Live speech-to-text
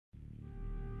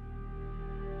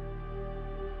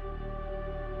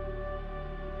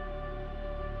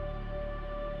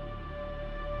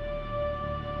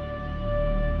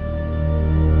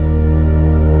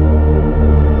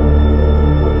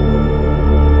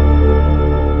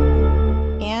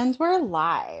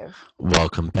live.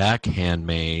 Welcome back,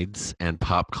 handmaids and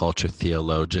pop culture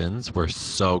theologians. We're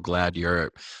so glad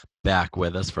you're back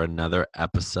with us for another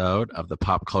episode of the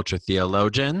Pop Culture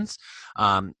Theologians.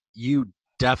 You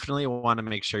definitely want to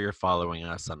make sure you're following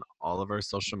us on all of our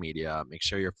social media. Make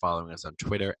sure you're following us on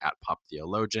Twitter at Pop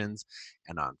Theologians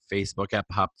and on Facebook at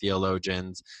Pop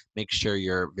Theologians. Make sure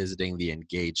you're visiting the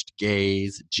Engaged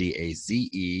Gays,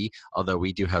 Gaze, although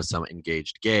we do have some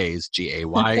engaged gays, Gays.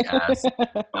 But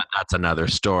that's another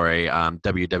story.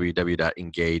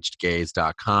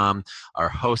 www.engagedgays.com, our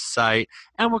host site.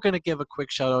 And we're going to give a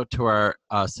quick shout out to our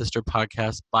sister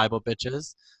podcast, Bible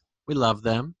Bitches. We love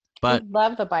them. But We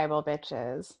love the Bible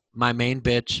bitches. my main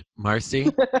bitch,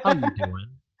 Marcy, how you doing?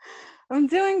 I'm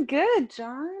doing good,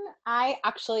 John. I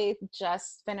actually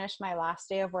just finished my last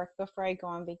day of work before I go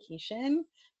on vacation.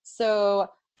 So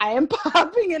I am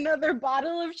popping another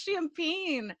bottle of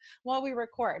champagne while we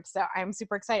record. So I'm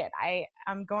super excited. I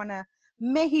am going to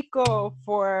Mexico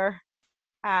for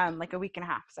like a week and a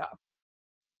half. So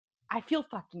I feel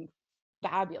fucking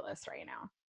fabulous right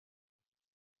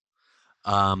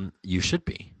You should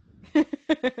be. now.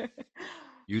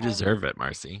 You I'm deserve it,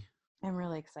 Marcy. I'm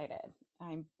really excited.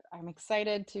 I'm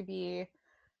excited to be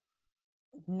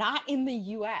not in the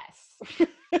US.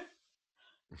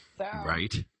 So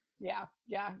Right? yeah,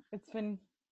 it's been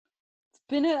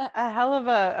a hell of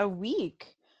a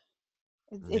week.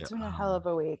 It's been a hell of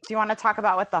a week. Do you want to talk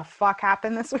about what the fuck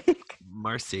happened this week?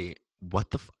 Marcy,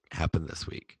 what the fuck happened this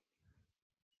week?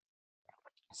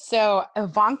 So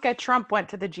Ivanka Trump went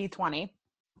to the G20.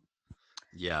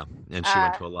 Yeah, and she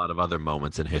went to a lot of other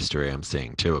moments in history, I'm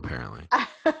seeing too, apparently.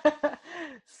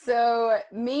 So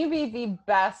maybe the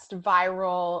best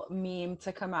viral meme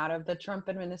to come out of the Trump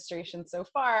administration so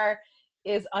far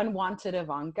is unwanted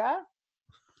Ivanka.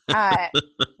 Uh,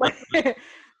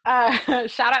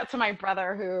 shout out to my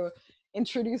brother who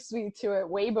introduced me to it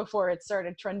way before it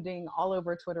started trending all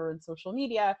over Twitter and social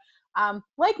media.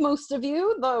 Like most of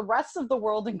you, the rest of the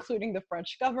world, including the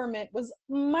French government, was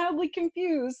mildly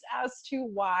confused as to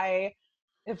why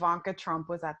Ivanka Trump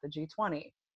was at the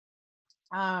G20.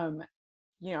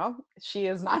 She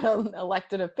is not an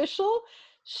elected official.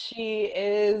 She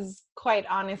is quite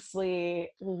honestly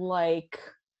like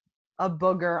a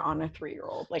booger on a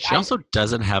 3-year-old. Like She also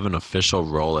doesn't have an official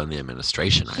role in the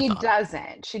administration, I she thought.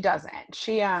 doesn't.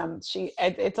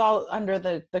 It's all under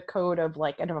the code of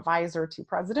like an advisor to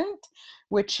president,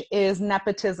 which is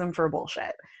nepotism for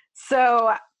bullshit.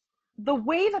 So the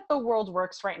way that the world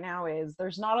works right now is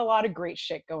there's not a lot of great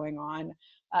shit going on.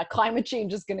 Climate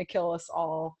change is going to kill us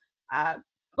all.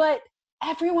 But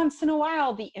every once in a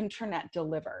while, the internet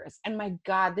delivers. And my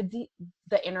God,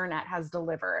 the internet has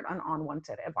delivered an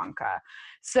unwanted Ivanka.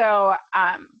 So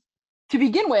to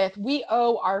begin with, we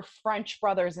owe our French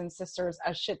brothers and sisters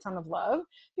a shit ton of love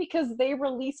because they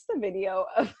released the video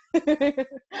of,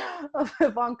 of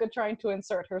Ivanka trying to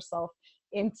insert herself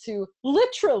into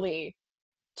literally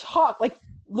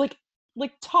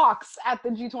talks at the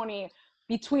G20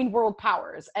 between world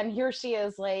powers, and here she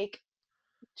is like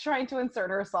trying to insert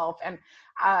herself, and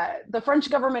the French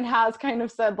government has kind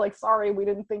of said like, sorry, we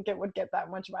didn't think it would get that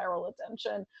much viral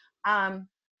attention.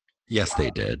 Yes, they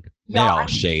did. They y'all all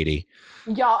shady.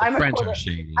 I'm a French are quarter.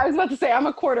 shady. I was about to say I'm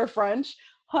a quarter French.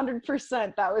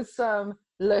 100%. That was some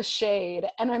le shade,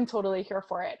 and I'm totally here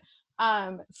for it.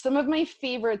 Some of my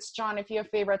favorites, John, if you have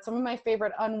favorites, some of my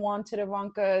favorite unwanted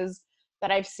Ivankas that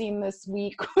I've seen this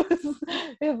week was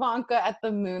Ivanka at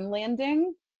the moon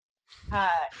landing.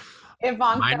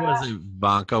 Ivanka. Mine was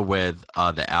Ivanka with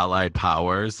the Allied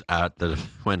powers at the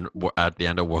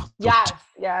end of World War II.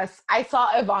 Yes. I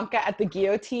saw Ivanka at the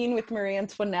guillotine with Marie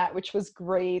Antoinette, which was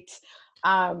great.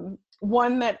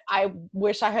 One that I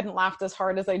wish I hadn't laughed as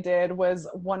hard as I did was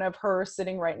one of her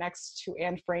sitting right next to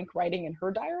Anne Frank writing in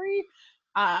her diary.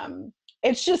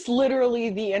 It's just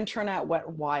literally the internet went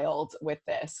wild with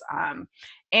this.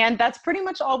 And that's pretty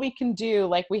much all we can do.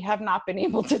 Like, we have not been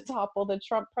able to topple the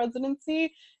Trump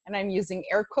presidency. And I'm using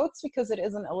air quotes because it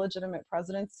is an illegitimate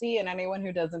presidency. And anyone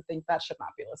who doesn't think that should not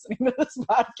be listening to this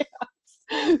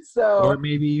podcast. Or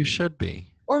maybe you should be.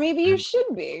 Or maybe you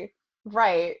should be.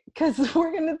 Right. Because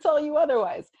we're going to tell you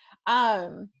otherwise.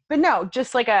 But no,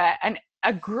 just like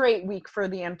a great week for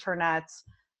the internet.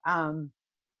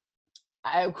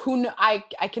 I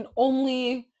can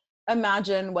only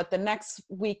imagine what the next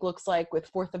week looks like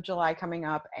with 4th of July coming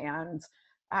up and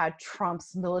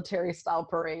Trump's military style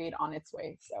parade on its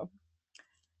way. So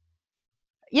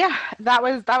yeah, that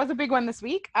was a big one this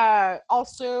week.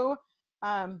 Also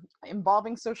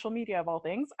involving social media of all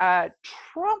things,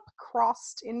 Trump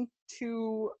crossed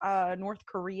into North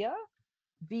Korea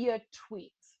via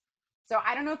tweet. So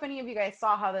I don't know if any of you guys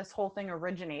saw how this whole thing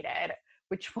originated,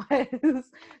 which was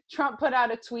Trump put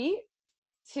out a tweet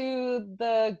to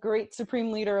the great supreme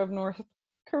leader of North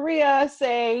Korea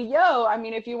say, yo, I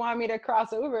mean, if you want me to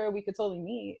cross over, we could totally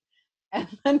meet. And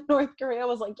then North Korea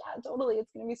was like, yeah, totally. It's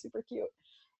going to be super cute.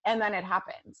 And then it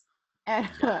happens. And,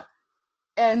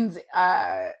 and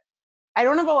I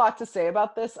don't have a lot to say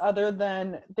about this other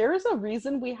than there is a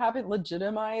reason we haven't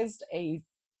legitimized a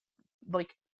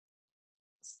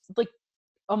like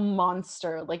a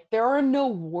monster. Like there are no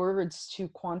words to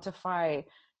quantify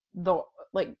the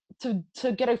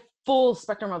to get a full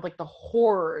spectrum of like the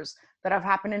horrors that have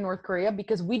happened in North Korea,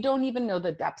 because we don't even know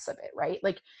the depths of it, right?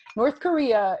 Like North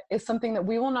Korea is something that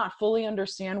we will not fully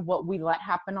understand what we let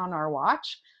happen on our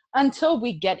watch until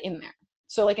we get in there.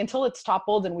 So like until it's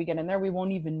toppled and we get in there, we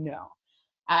won't even know.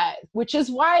 Which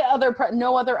is why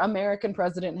no other American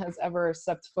president has ever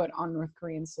stepped foot on North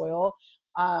Korean soil.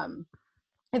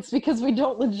 It's because we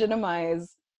don't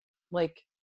legitimize like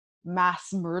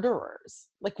mass murderers.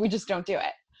 Like we just don't do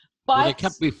it. But well, they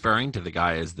kept referring to the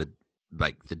guy as the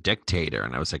dictator,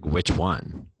 and I was like, which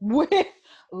one?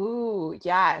 Ooh,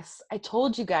 yes. I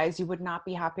told you guys you would not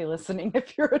be happy listening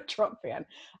if you're a Trump fan.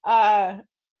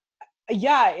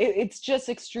 Yeah, it's just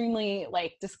extremely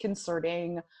like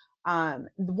disconcerting.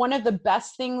 One of the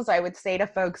best things I would say to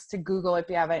folks to Google if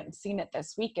you haven't seen it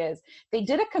this week is they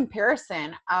did a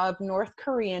comparison of North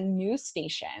Korean news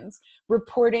stations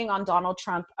reporting on Donald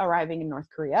Trump arriving in North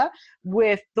Korea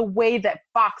with the way that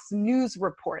Fox News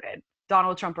reported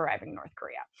Donald Trump arriving in North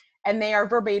Korea. And they are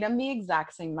verbatim the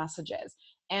exact same messages.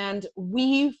 And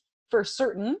we, for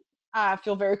certain,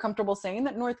 feel very comfortable saying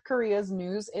that North Korea's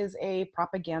news is a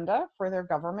propaganda for their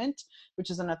government, which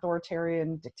is an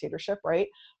authoritarian dictatorship, right?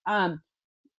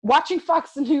 Watching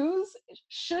Fox News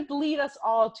should lead us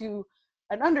all to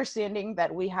an understanding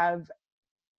that we have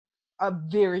a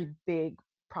very big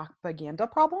propaganda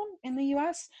problem in the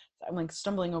US. I'm like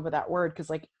stumbling over that word because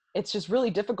like it's just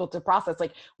really difficult to process.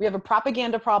 Like we have a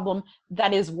propaganda problem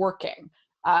that is working.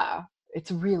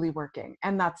 It's really working,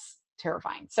 and that's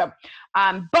terrifying. So,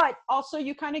 but also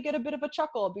you kind of get a bit of a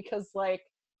chuckle because like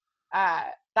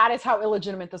that is how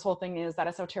illegitimate this whole thing is. That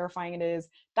is how terrifying it is.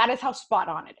 That is how spot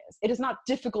on it is. It is not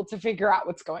difficult to figure out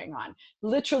what's going on.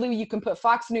 Literally, you can put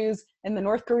Fox News and the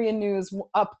North Korean news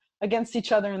up against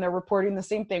each other and they're reporting the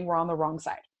same thing. We're on the wrong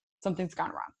side. Something's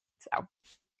gone wrong.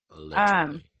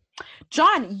 So,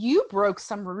 John, you broke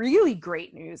some really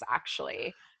great news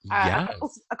actually.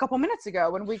 Yes. A couple minutes ago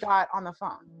when we got on the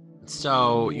phone.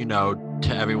 So,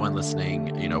 to everyone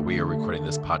listening, we are recording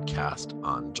this podcast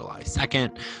on July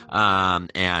 2nd.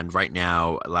 And right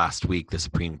now, last week, the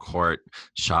Supreme Court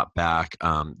shot back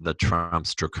the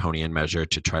Trump's draconian measure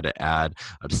to try to add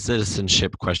a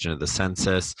citizenship question to the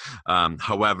census.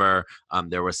 However,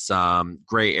 there was some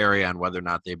gray area on whether or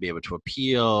not they'd be able to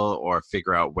appeal or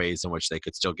figure out ways in which they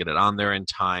could still get it on there in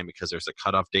time because there's a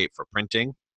cutoff date for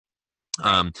printing.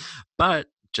 But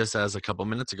just as a couple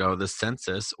minutes ago, the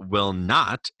census will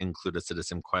not include a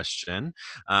citizen question,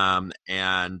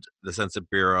 and the Census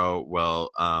Bureau will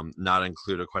not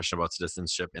include a question about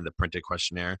citizenship in the printed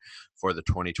questionnaire for the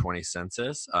 2020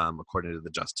 census, according to the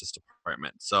Justice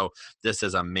Department. So this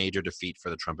is a major defeat for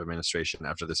the Trump administration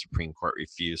after the Supreme Court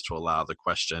refused to allow the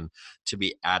question to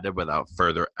be added without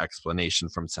further explanation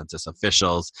from census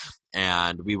officials.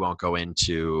 And we won't go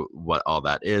into what all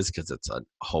that is because it's a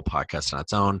whole podcast on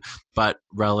its own, but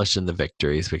relish in the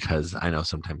victories because I know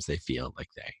sometimes they feel like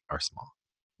they are small.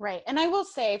 Right. And I will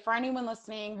say for anyone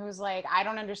listening who's like, I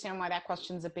don't understand why that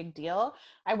question's a big deal.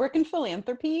 I work in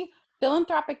philanthropy.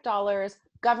 Philanthropic dollars,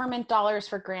 government dollars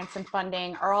for grants and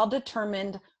funding are all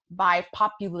determined by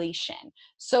population.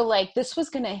 So like this was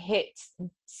going to hit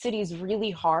cities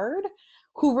really hard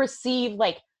who receive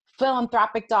like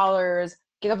philanthropic dollars,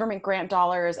 government grant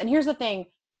dollars. And here's the thing,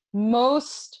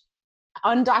 most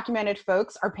undocumented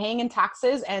folks are paying in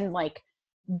taxes, and like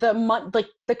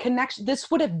the connection,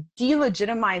 this would have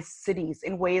delegitimized cities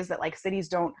in ways that like cities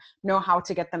don't know how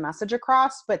to get the message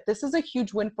across. But this is a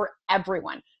huge win for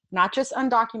everyone, not just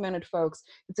undocumented folks.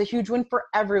 It's a huge win for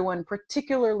everyone,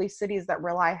 particularly cities that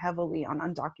rely heavily on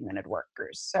undocumented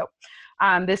workers. So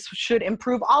this should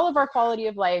improve all of our quality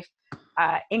of life.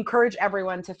 Encourage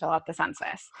everyone to fill out the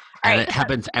census. And it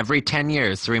happens every 10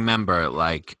 years. So remember,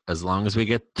 like, as long as we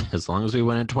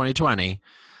win in 2020,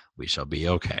 we shall be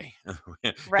okay.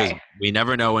 Right. We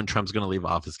never know when Trump's going to leave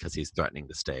office because he's threatening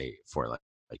to stay for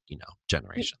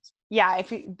generations. Yeah,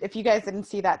 if you guys didn't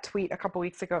see that tweet a couple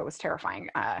weeks ago, it was terrifying.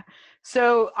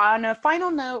 So on a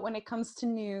final note, when it comes to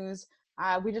news,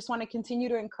 we just want to continue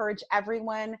to encourage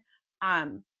everyone,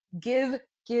 give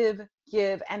give,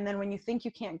 give. And then when you think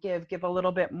you can't give a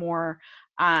little bit more.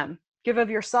 Give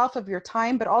of yourself, of your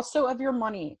time, but also of your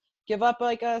money. Give up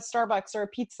like a Starbucks or a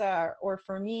pizza, or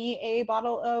for me, a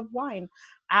bottle of wine.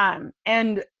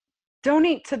 And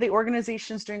donate to the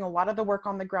organizations doing a lot of the work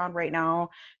on the ground right now.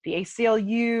 The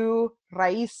ACLU,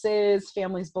 Raices,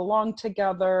 Families Belong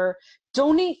Together.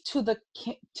 Donate to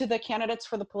the candidates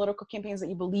for the political campaigns that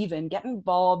you believe in. Get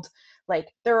involved. Like,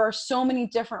 there are so many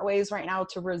different ways right now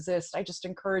to resist. I just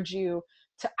encourage you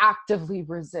to actively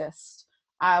resist.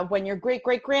 When your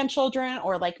great-great-grandchildren,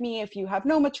 or like me, if you have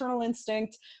no maternal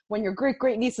instinct, when your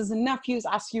great-great-nieces and nephews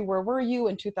ask you, where were you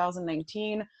in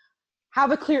 2019?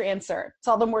 Have a clear answer.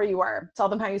 Tell them where you were. Tell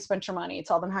them how you spent your money.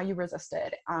 Tell them how you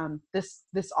resisted.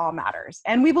 This all matters.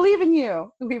 And we believe in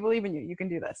you. We believe in you. You can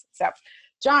do this. So,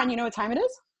 John, you know what time it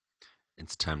is?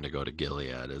 It's time to go to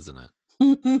Gilead, isn't it?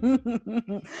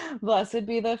 Blessed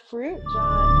be the fruit,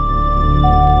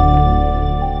 John.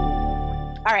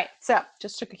 All right. So,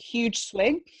 just took a huge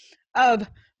swig of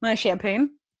my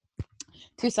champagne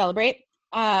to celebrate.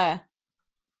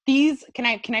 These, can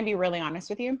I be really honest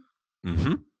with you?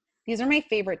 Mm-hmm. These are my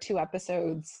favorite 2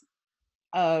 episodes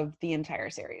of the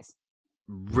entire series.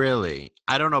 Really?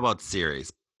 I don't know about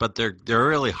series, but they're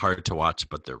really hard to watch,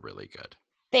 but they're really good.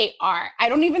 They are. I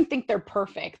don't even think they're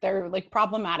perfect. They're like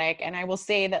problematic. And I will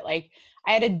say that, like,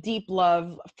 I had a deep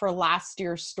love for last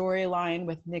year's storyline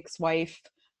with Nick's wife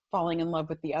falling in love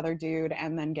with the other dude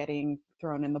and then getting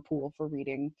thrown in the pool for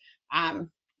reading.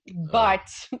 But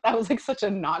that was like such a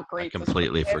not great. I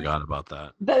completely forgot about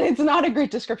that. It's not a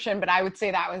great description, but I would say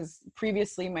that was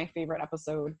previously my favorite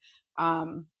episode.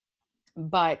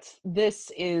 But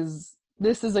this is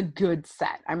a good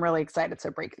set. I'm really excited to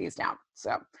break these down.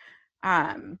 So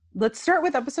let's start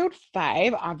with episode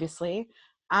 5, obviously.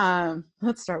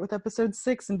 Let's start with episode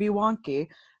 6 and be wonky.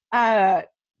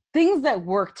 Things that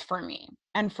worked for me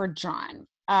and for John.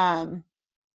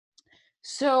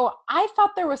 So I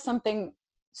thought there was something.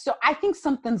 So I think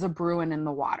something's a brewing in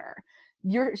the water.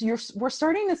 We're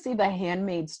starting to see the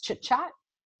handmaids chit chat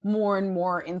more and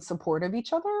more in support of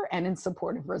each other and in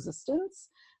support of resistance,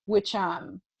 which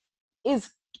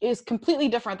is completely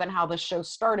different than how the show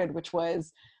started, which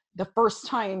was the first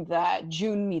time that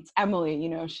June meets Emily. You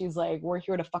know, she's like, we're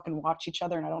here to fucking watch each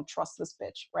other and I don't trust this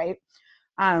bitch, right?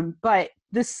 But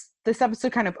this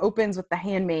episode kind of opens with the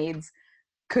handmaids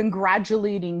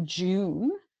congratulating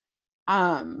June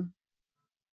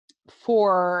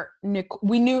for Nick.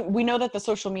 We know that the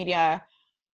social media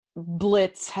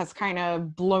blitz has kind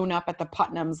of blown up at the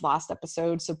Putnams last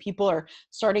episode, so people are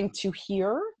starting to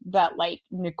hear that, like,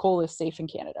 Nicole is safe in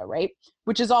Canada, right?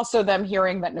 Which is also them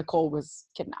hearing that Nicole was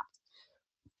kidnapped.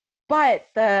 But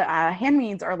the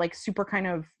handmaids are like super kind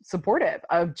of supportive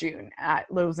of June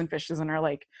at Loaves and Fishes and are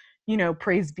like, you know,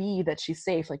 praise be that she's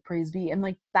safe, like praise be. And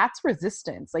like, that's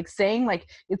resistance. Like saying like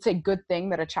it's a good thing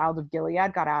that a child of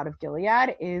Gilead got out of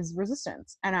Gilead is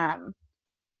resistance. And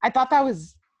I thought that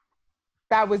was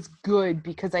good,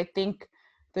 because I think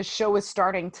the show is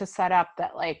starting to set up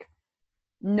that like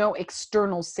no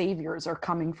external saviors are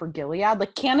coming for Gilead.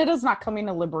 Like Canada's not coming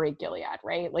to liberate Gilead,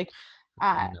 right? Like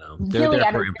no, they're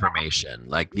there for information.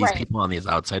 Like these people on these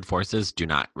outside forces do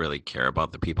not really care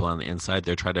about the people on the inside.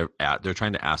 They're trying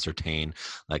to ascertain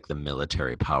like the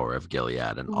military power of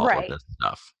Gilead and all of this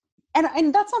stuff.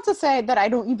 And that's not to say that I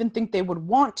don't even think they would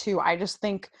want to. I just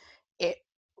think it,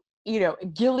 you know,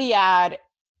 Gilead,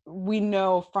 we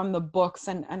know from the books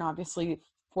and obviously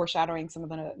foreshadowing some of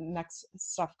the next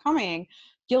stuff coming,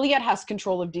 Gilead has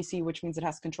control of DC, which means it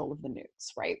has control of the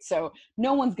newts, right? So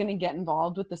no one's going to get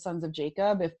involved with the Sons of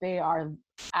Jacob if they are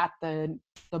at the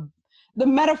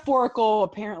metaphorical,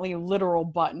 apparently literal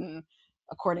button,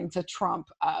 according to Trump,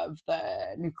 of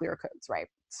the nuclear codes, right?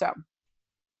 So,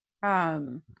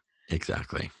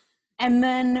 exactly. And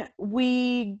then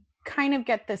we kind of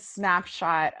get this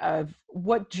snapshot of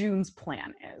what June's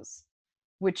plan is,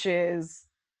 which is,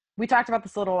 we talked about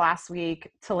this a little last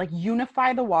week, to like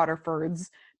unify the Waterfords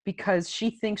because she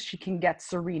thinks she can get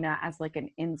Serena as like an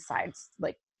inside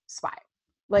like spy.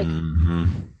 Like,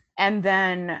 and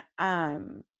then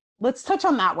let's touch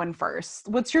on that one first.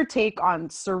 What's your take on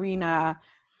Serena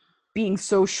being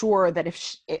so sure that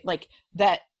if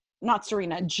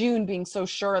June being so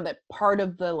sure that part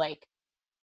of the like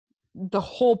the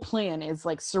whole plan is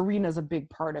like Serena's a big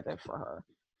part of it for her?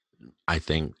 I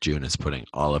think June is putting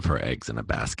all of her eggs in a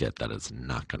basket that is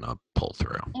not going to pull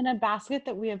through. In a basket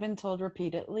that we have been told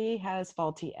repeatedly has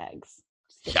faulty eggs.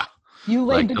 Yeah. You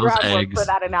laid the groundwork for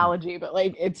that analogy, but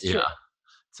like it's true.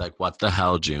 It's like, what the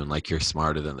hell, June? Like, you're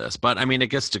smarter than this. But I mean, it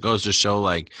goes to show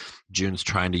like June's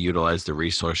trying to utilize the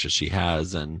resources she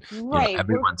has, and you know,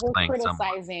 everyone's we're playing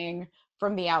criticizing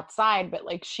from the outside, but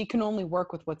like she can only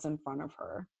work with what's in front of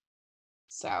her.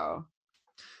 So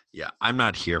Yeah, I'm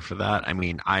not here for that. I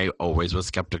mean, I always was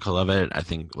skeptical of it. I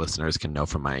think listeners can know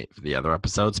from the other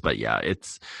episodes, but yeah,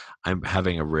 I'm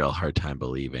having a real hard time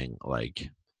believing like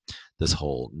this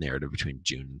whole narrative between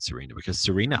June and Serena, because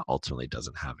Serena ultimately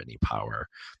doesn't have any power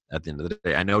at the end of the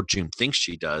day. I know June thinks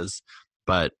she does,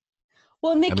 but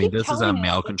well, and they I mean, keep this is a telling us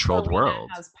male that controlled Serena world.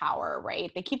 has power,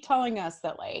 right? They keep telling us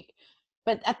that like,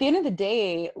 but at the end of the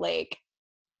day, like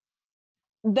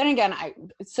then again,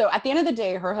 so at the end of the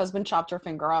day, her husband chopped her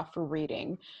finger off for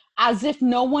reading, as if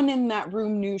no one in that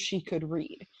room knew she could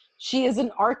read. She is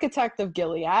an architect of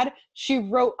Gilead. She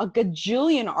wrote a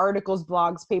gajillion articles,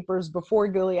 blogs, papers before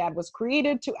Gilead was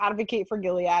created to advocate for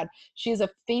Gilead. She is a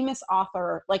famous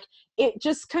author. Like, it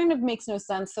just kind of makes no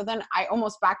sense. So then I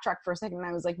almost backtracked for a second and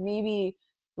I was like, maybe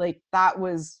like that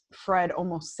was Fred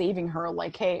almost saving her,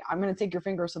 like, hey, I'm going to take your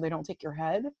finger so they don't take your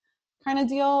head kind of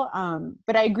deal.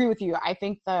 But I agree with you. I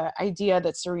think the idea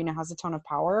that Serena has a ton of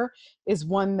power is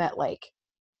one that like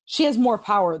she has more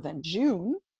power than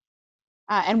June.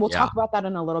 And we'll Yeah. talk about that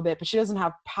in a little bit, but she doesn't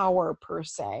have power per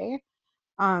se.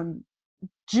 Um,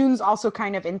 June's also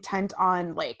kind of intent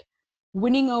on like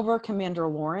winning over Commander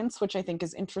Lawrence, which I think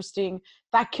is interesting.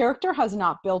 That character has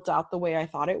not built out the way I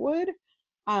thought it would.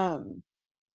 Um,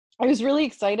 I was really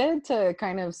excited to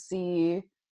kind of see,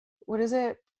 what is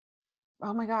it?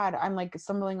 Oh my God, I'm like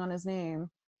stumbling on his name.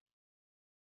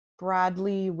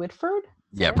 Bradley Whitford?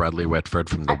 Is that Yeah, it? Bradley Whitford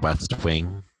from the I, West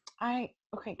Wing.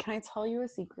 okay, can I tell you a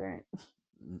secret?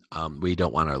 We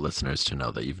don't want our listeners to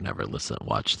know that you've never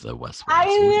watched the West Wing. I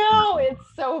So we're just know, gonna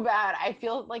it's so bad. I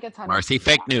feel like a ton of Marcy,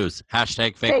 fake news.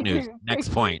 Hashtag fake fake news. news, Next fake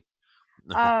news. point.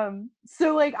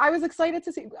 So like I was excited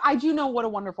to see. I do know what a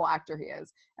wonderful actor he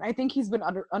is, and I think he's been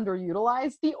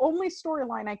underutilized. The only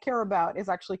storyline I care about is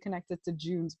actually connected to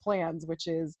June's plans, which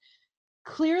is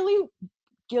clearly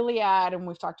Gilead, and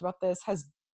we've talked about this, has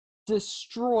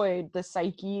destroyed the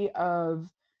psyche of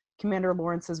Commander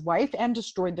Lawrence's wife and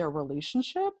destroyed their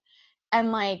relationship.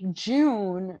 And like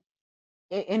June,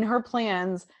 in her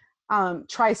plans,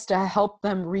 tries to help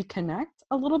them reconnect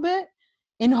a little bit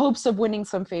in hopes of winning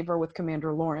some favor with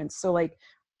Commander Lawrence. So like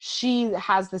she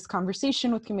has this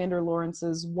conversation with Commander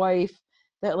Lawrence's wife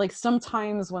that like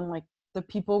sometimes when like the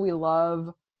people we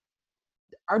love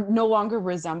are no longer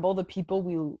resemble the people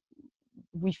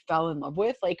we fell in love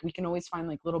with, like we can always find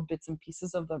like little bits and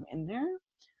pieces of them in there,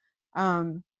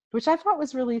 which I thought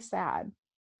was really sad.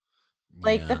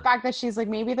 Like the Yeah. fact that she's like,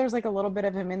 maybe there's like a little bit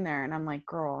of him in there, and I'm like,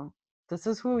 girl, this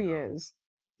is who he is.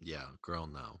 Yeah, girl,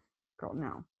 no. Girl,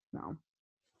 no, no.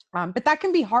 But that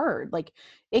can be hard. Like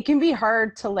it can be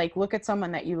hard to like look at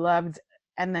someone that you loved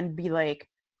and then be like,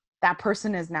 that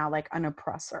person is now like an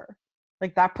oppressor.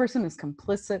 Like that person is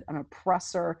complicit, an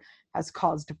oppressor, has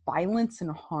caused violence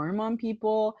and harm on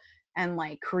people, and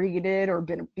like created or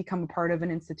become a part of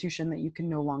an institution that you can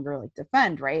no longer like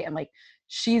defend, right? And like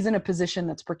she's in a position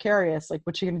that's precarious. Like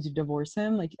what's she gonna do, divorce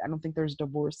him? Like I don't think there's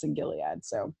divorce in Gilead.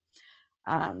 So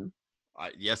um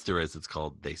Yes, there is. It's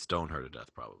called They Stone Her to Death,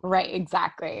 probably. right,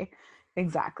 exactly.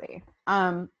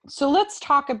 So let's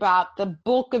talk about the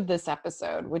bulk of this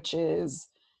episode, which is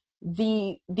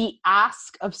the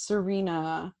ask of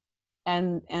Serena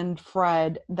and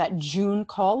Fred that June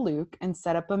call Luke and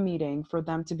set up a meeting for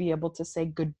them to be able to say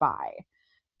goodbye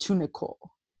to Nicole.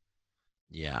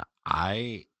 Yeah,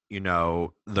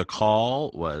 the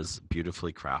call was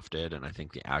beautifully crafted, and I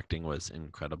think the acting was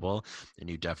incredible. And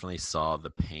you definitely saw the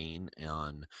pain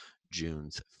on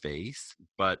June's face.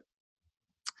 But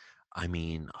I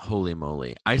mean, holy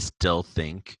moly, I still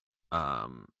think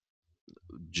um,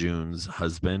 June's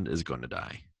husband is going to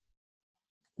die.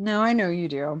 No, I know you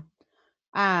do.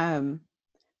 Um,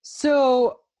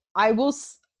 so I will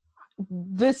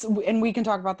this, and we can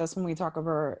talk about this when we talk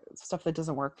over stuff that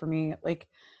doesn't work for me. Like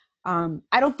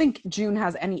I don't think June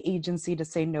has any agency to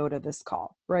say no to this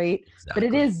call, right? But it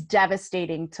Exactly. is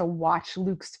devastating to watch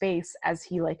Luke's face as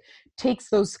he like takes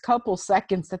those couple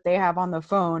seconds that they have on the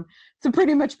phone to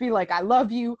pretty much be like, I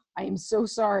love you. I am so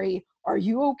sorry. Are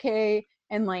you okay?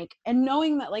 And like, and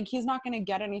knowing that like he's not going to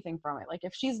get anything from it. Like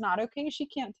if she's not okay, she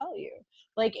can't tell you.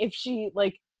 Like if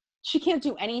she can't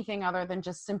do anything other than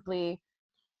just simply,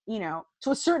 to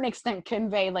a certain extent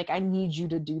convey like, I need you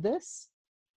to do this,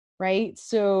 right?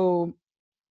 So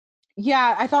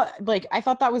yeah, I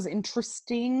thought that was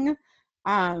interesting.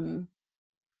 um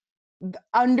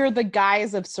Under the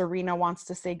guise of Serena wants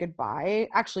to say goodbye,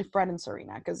 actually Fred and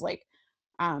Serena, because like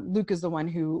Luke is the one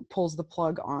who pulls the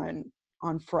plug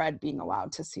on Fred being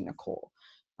allowed to see Nicole.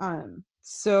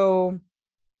 So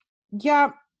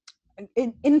yeah,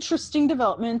 an interesting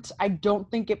development. I don't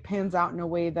think it pans out in a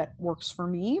way that works for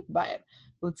me, but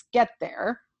let's get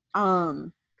there.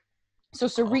 So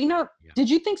Serena, Yeah. did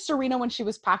you think Serena, when she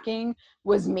was packing,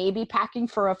 was maybe packing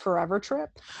for a forever trip?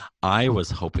 I was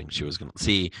hoping she was going to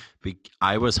see.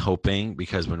 I was hoping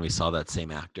because when we saw that same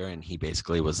actor and he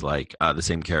basically was like the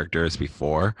same character as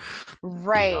before,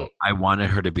 Right. I wanted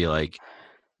her to be like,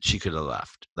 she could have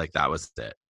left. Like that was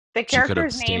it. The She could have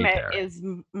character's name stayed there. is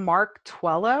Mark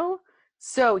Twello.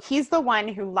 So he's the one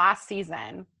who last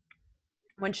season,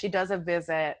 when she does a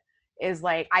visit, is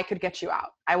like, I could get you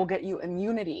out. I will get you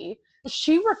immunity.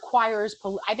 She requires,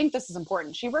 I think this is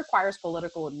important. She requires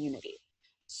political immunity.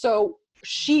 So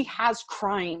she has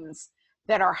crimes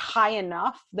that are high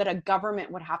enough that a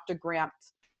government would have to grant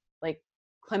like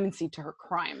clemency to her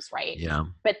crimes, right? Yeah.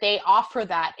 But they offer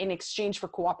that in exchange for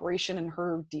cooperation and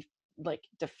her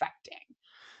defecting.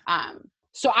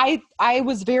 So I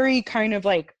was very kind of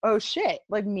like, oh shit,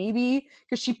 like maybe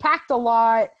because she packed a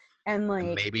lot and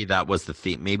like Maybe that was the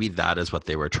theme. Maybe that is what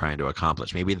they were trying to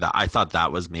accomplish. Maybe that I thought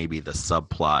that was maybe the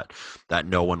subplot that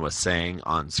no one was saying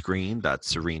on screen that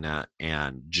Serena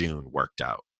and June worked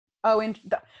out. oh, and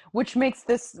which makes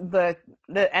this the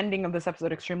ending of this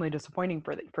episode extremely disappointing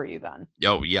for you then.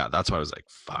 Oh yeah, that's why I was like,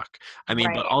 fuck. I mean,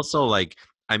 but Right. also like,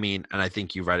 I mean, and I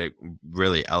think you read it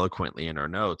really eloquently in our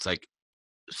notes. Like,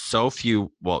 so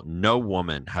few, well, no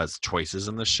woman has choices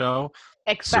in the show.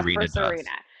 Except for Serena Serena.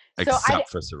 does, So except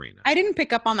for Serena. I didn't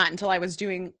pick up on that until I was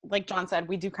doing, like John said,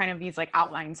 we do kind of these like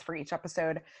outlines for each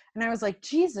episode. And I was like,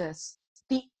 Jesus,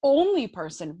 the only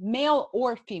person, male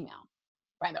or female,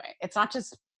 by the way, it's not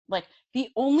just like the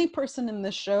only person in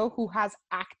this show who has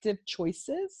active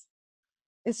choices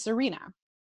is Serena,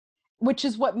 which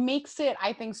is what makes it,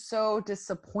 I think, so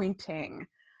disappointing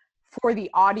for the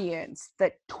audience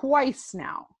that twice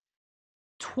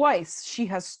she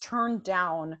has turned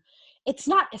down. It's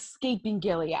not escaping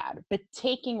Gilead, but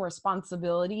taking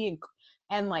responsibility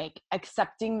and like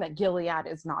accepting that Gilead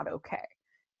is not okay.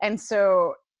 And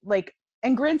so like,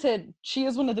 and granted, she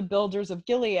is one of the builders of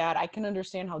Gilead. I can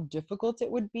understand how difficult it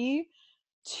would be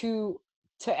to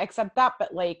accept that,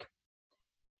 but like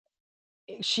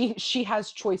she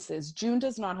has choices. June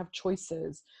does not have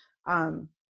choices.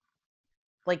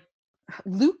 Like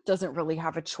Luke doesn't really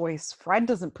have a choice. Fred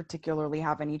doesn't particularly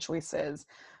have any choices.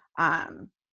 Um,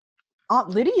 Aunt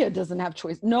Lydia doesn't have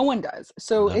choice. No one does.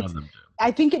 So None of them do.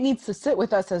 I think it needs to sit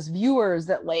with us as viewers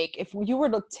that like, if you were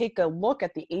to take a look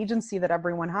at the agency that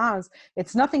everyone has,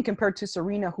 it's nothing compared to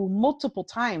Serena, who multiple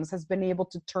times has been able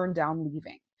to turn down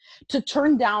leaving, to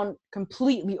turn down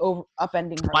completely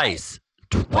upending her life. Twice.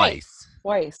 Twice.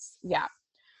 Twice. Yeah.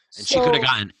 And she could have So,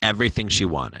 gotten everything she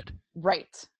wanted. right.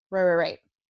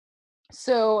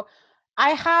 So I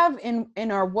have in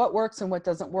our what works and what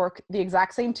doesn't work the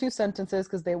exact same two sentences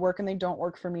because they work and they don't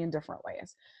work for me in different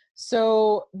ways.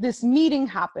 So this meeting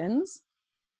happens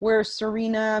where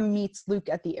Serena meets Luke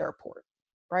at the airport,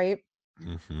 right?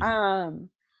 Mm-hmm.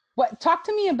 What talk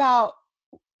to me about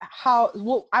how,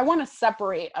 well, I want to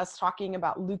separate us talking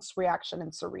about Luke's reaction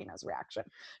and Serena's reaction.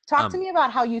 Talk to me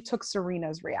about how you took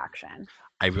Serena's reaction.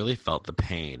 I really felt the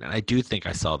pain. And I do think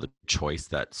I saw the choice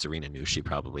that Serena knew she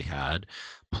probably had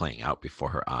playing out before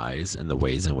her eyes and the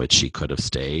ways in which she could have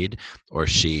stayed or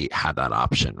she had that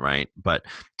option, right? But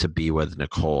to be with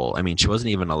Nicole, I mean, she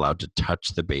wasn't even allowed to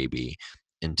touch the baby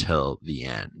until the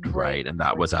end, right? And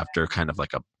that was after kind of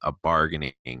like a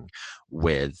bargaining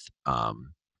with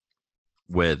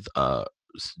with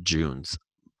June's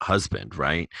husband,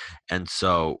 right? And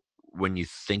so when you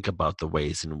think about the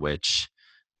ways in which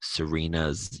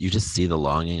Serena's, you just see the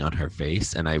longing on her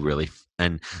face, and I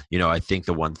think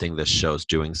the one thing this show's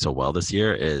doing so well this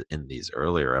year is in these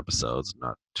earlier episodes,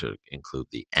 not to include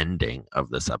the ending of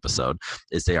this episode,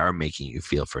 is they are making you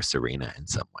feel for Serena in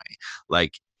some way.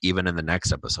 Like even in the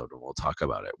next episode, when we'll talk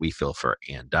about it, we feel for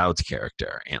Ann Dowd's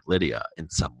character, Aunt Lydia, in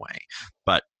some way.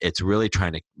 But it's really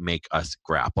trying to make us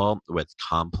grapple with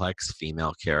complex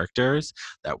female characters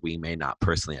that we may not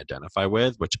personally identify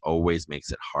with, which always makes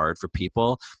it hard for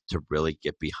people to really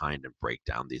get behind and break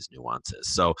down these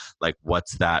nuances. So, like,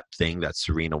 what's that thing that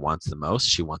Serena wants the most?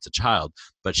 She wants a child,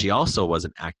 but she also was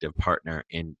an active partner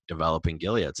in developing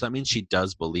Gilead. So that means she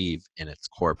does believe in its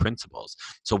core principles.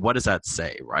 So what does that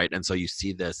say, right? And so you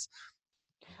see this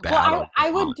battle. Well, I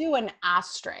would do an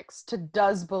asterisk to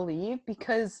does believe,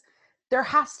 because there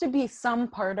has to be some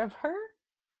part of her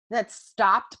that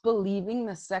stopped believing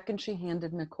the second she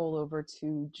handed Nicole over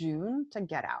to June to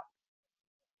get out.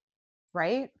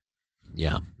 Right?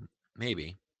 Yeah,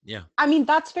 maybe. Yeah. I mean,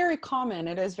 that's very common.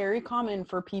 It is very common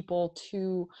for people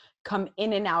to come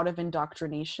in and out of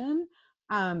indoctrination.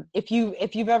 If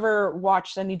you've ever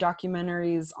watched any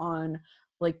documentaries on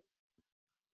like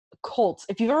cults,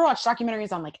 if you've ever watched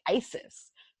documentaries on like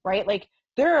ISIS, right? Like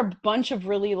there are a bunch of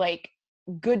really like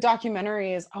good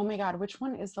documentaries. Oh my God, which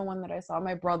one is the one that I saw?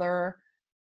 My brother,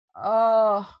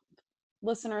 oh,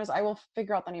 listeners, I will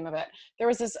figure out the name of it. There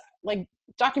was this like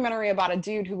documentary about a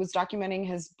dude who was documenting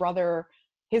his brother,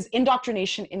 his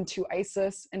indoctrination into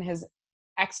ISIS and his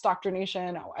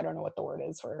exdoctrination. Oh, I don't know what the word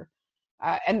is for,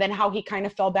 and then how he kind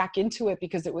of fell back into it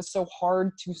because it was so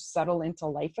hard to settle into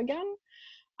life again.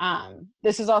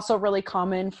 This is also really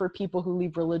common for people who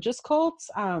leave religious cults.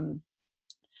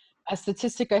 A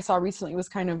statistic I saw recently was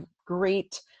kind of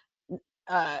great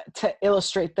to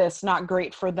illustrate this. Not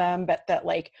great for them, but that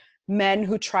like men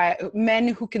who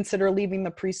consider leaving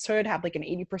the priesthood have like an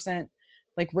 80%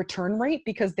 like return rate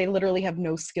because they literally have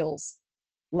no skills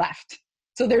left.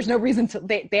 So there's no reason to,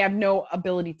 they have no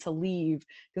ability to leave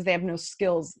because they have no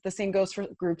skills. The same goes for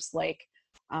groups like,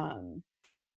 I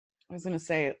was going to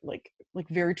say like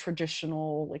very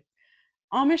traditional, like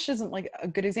Amish isn't like a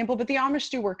good example, but the Amish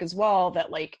do work as well,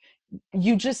 that like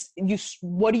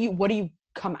what do you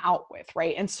come out with,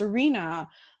 right? And Serena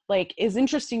like is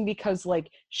interesting because like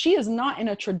she is not in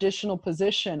a traditional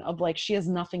position of like she has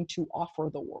nothing to offer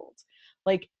the world.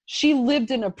 Like she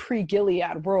lived in a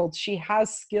pre-Gilead world. She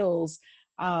has skills.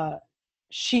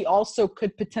 She also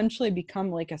could potentially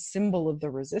become like a symbol of the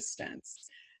resistance.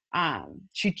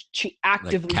 She Like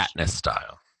actively Katniss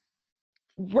style.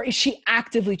 she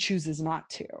actively chooses not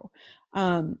to.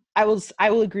 I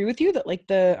will agree with you that like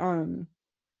the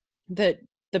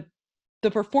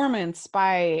the performance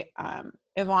by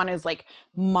Yvonne is like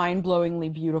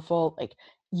mind-blowingly beautiful. Like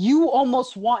you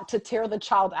almost want to tear the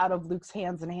child out of Luke's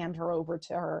hands and hand her over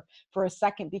to her for a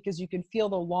second because you can feel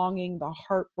the longing, the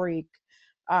heartbreak,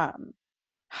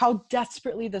 how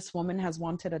desperately this woman has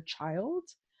wanted a child.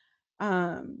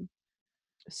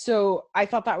 So I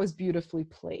thought that was beautifully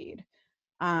played.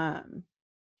 um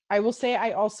I will say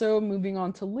I also, moving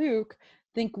on to Luke,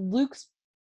 think Luke's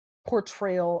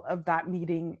portrayal of that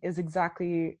meeting is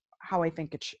exactly how I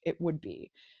think it would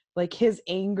be. Like his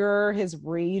anger, his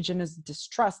rage, and his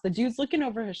distrust. The dude's looking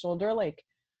over his shoulder like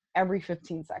every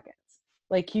 15 seconds.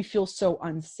 Like he feels so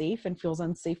unsafe and feels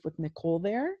unsafe with Nicole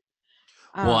there.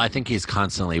 Well, I think he's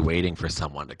constantly waiting for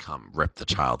someone to come rip the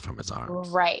child from his arms.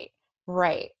 Right,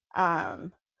 right.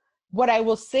 What I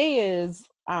will say is,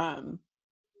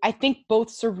 I think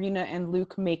both Serena and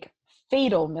Luke make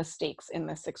fatal mistakes in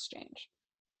this exchange.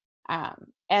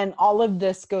 And all of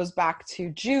this goes back to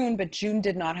June, but June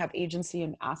did not have agency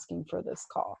in asking for this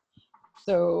call.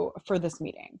 So for this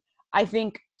meeting, I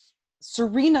think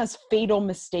Serena's fatal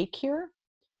mistake here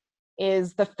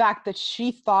is the fact that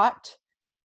she thought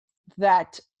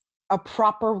that a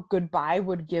proper goodbye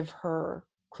would give her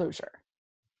closure.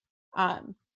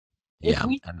 Yeah,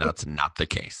 and that's not the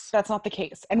case. That's not the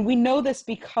case. And we know this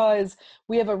because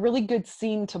we have a really good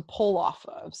scene to pull off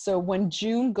of. So when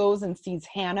June goes and sees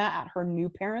Hannah at her new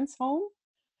parents' home,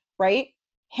 right?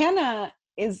 Hannah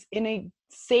is in a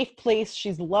safe place.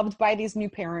 She's loved by these new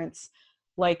parents.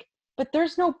 Like, but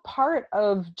there's no part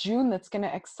of June that's going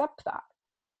to accept that.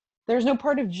 There's no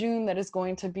part of June that is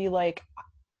going to be like,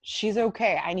 she's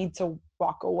okay. I need to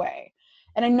walk away.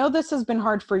 And I know this has been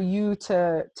hard for you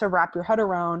to wrap your head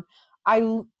around.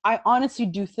 I honestly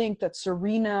do think that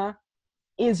Serena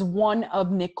is one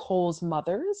of Nicole's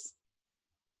mothers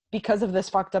because of this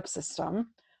fucked up system.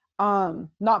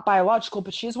 Not biological,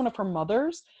 but she is one of her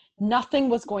mothers. Nothing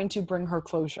was going to bring her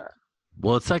closure.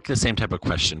 Well, it's like the same type of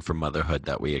question for motherhood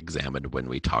that we examined when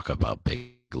we talk about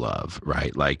big love,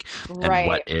 right? Like, Right. and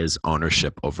what is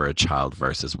ownership over a child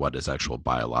versus what is actual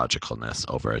biologicalness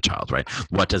over a child, right?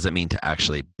 What does it mean to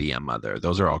actually be a mother?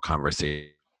 Those are all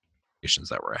conversations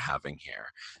that we're having here.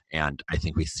 And I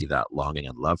think we see that longing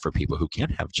and love for people who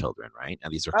can't have children, right?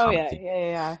 And these are Oh common yeah, things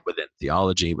yeah. within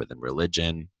theology, within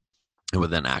religion, and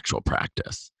within actual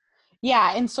practice.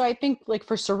 Yeah, and so I think like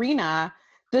for Serena,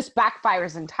 this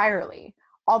backfires entirely.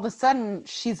 All of a sudden,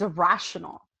 she's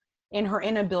irrational in her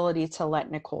inability to let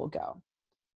Nicole go.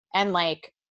 And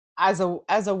like as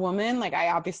a woman, like I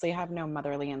obviously have no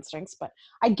motherly instincts, but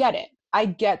I get it. I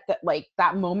get that like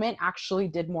that moment actually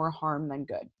did more harm than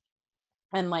good.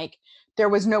 And like there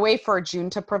was no way for June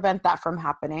to prevent that from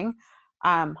happening.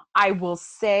 I will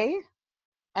say,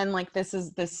 and like this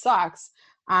sucks,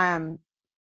 that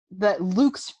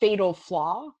Luke's fatal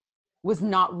flaw was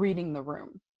not reading the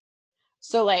room.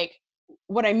 So like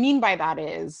what I mean by that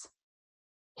is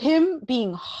him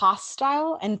being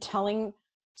hostile and telling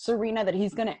Serena that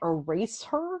he's going to erase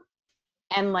her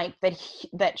and like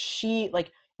that she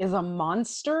like is a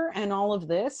monster and all of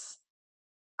this.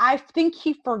 I think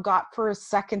he forgot for a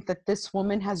second that this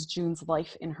woman has June's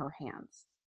life in her hands.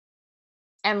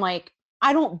 And like,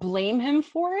 I don't blame him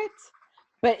for it,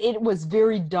 but it was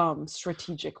very dumb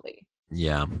strategically.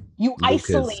 Yeah. You Luke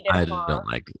is, isolated I her. don't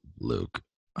like Luke.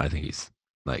 I think he's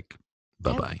like,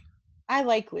 bye I, bye. I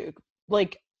like Luke.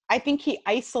 Like, I think he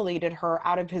isolated her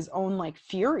out of his own like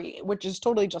fury, which is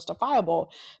totally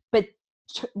justifiable, but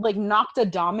like knocked a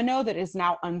domino that is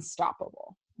now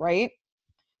unstoppable, right?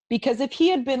 Because if he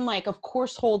had been like, of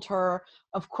course, hold her,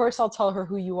 of course, I'll tell her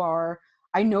who you are.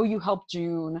 I know you helped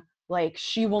June. Like,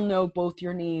 she will know both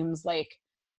your names. Like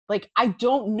I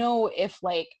don't know if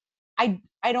like I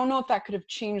don't know if that could have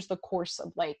changed the course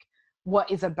of like what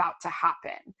is about to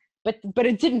happen. But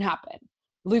it didn't happen.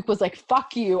 Luke was like,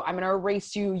 "Fuck you! I'm gonna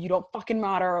erase you. You don't fucking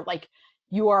matter. Like,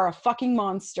 you are a fucking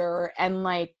monster." And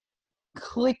like,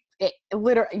 click it.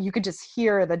 Literally, you could just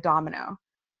hear the domino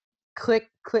click,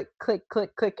 click, click,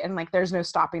 click, click, and like there's no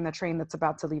stopping the train that's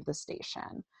about to leave the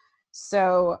station.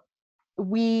 So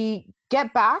we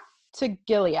get back to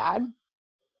Gilead,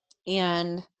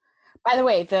 and by the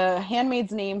way, the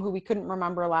handmaid's name, who we couldn't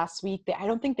remember last week, I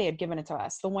don't think they had given it to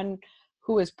us. The one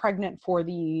who is pregnant for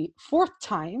the fourth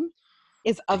time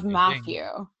is of Ding, ding, ding.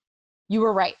 Matthew. You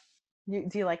were right. Do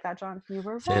you like that, John? You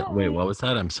were Say, wait, right. what was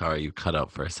that? I'm sorry, you cut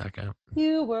out for a second.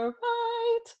 You were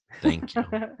Thank you.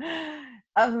 right.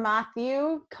 Of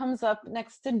Matthew comes up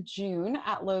next to June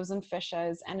at Loaves and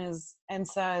Fishes and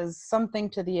says something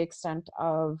to the extent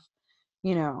of,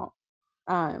 you know,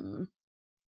 um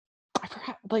I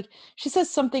forgot, like she says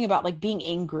something about like being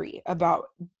angry about,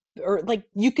 or like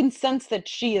you can sense that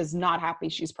she is not happy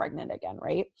she's pregnant again,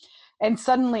 right? And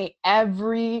suddenly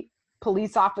every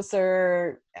police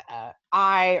officer,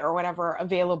 I or whatever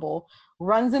available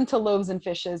runs into Loaves and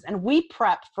Fishes, and we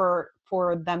prep for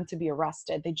them to be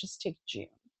arrested. They just take June.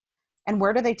 And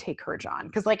where do they take her, John?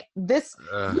 Because like this,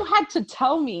 you had to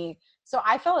tell me. So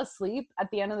I fell asleep at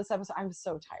the end of this episode. I'm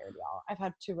so tired, y'all. I've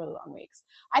had 2 really long weeks.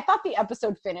 I thought the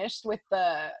episode finished with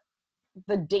the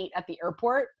date at the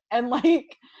airport, and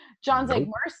like John's like, Nope.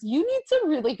 Mars, you need to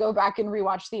really go back and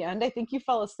rewatch the end. I think you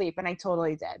fell asleep, and I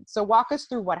totally did. So walk us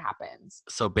through what happens.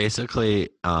 So basically,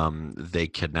 they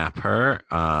kidnap her.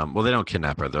 Well, they don't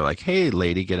kidnap her. They're like, "Hey,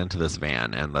 lady, get into this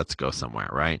van and let's go somewhere."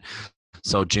 Right?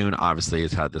 So June obviously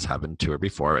has had this happen to her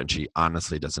before, and she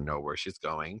honestly doesn't know where she's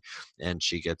going. And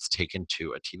she gets taken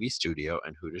to a TV studio,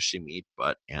 and who does she meet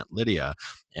but Aunt Lydia?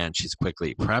 And she's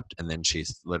quickly prepped, and then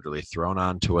she's literally thrown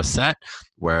onto a set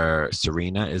where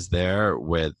Serena is there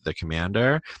with the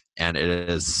commander, and it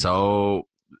is so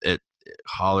it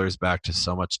hollers back to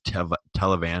so much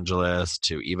televangelist,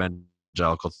 to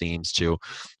evangelical themes, to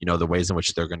the ways in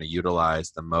which they're going to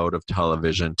utilize the mode of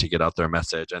television to get out their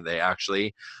message. And they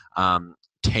actually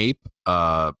tape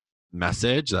a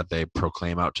message that they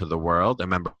proclaim out to the world. And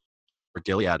remember,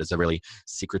 Gilead is a really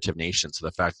secretive nation, so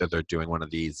the fact that they're doing one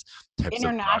of these types of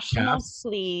International, broadcasts,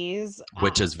 please.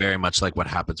 which is very much like what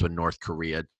happens when North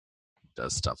Korea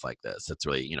does stuff like this, it's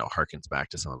really harkens back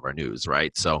to some of our news,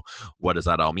 right? So what does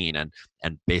that all mean? And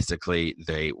basically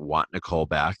they want Nicole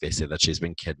back. They say that she's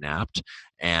been kidnapped,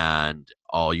 and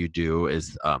all you do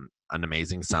is an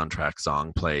amazing soundtrack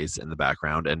song plays in the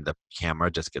background, and the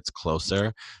camera just gets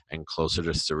closer and closer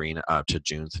to Serena, to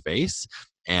June's face,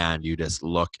 and you just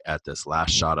look at this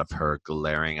last shot of her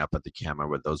glaring up at the camera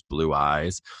with those blue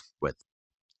eyes, with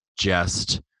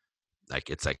just like,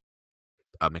 it's like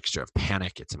a mixture of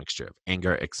panic, it's a mixture of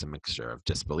anger, it's a mixture of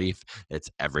disbelief, it's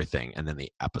everything. And then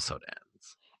the episode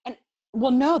ends. And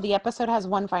well, no, the episode has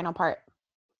one final part.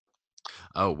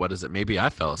 Oh, what is it? Maybe I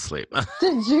fell asleep.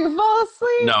 Did you fall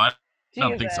asleep? No, I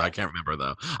don't think Jesus. so. I can't remember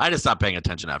though. I just stopped paying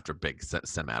attention after big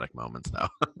cinematic moments though.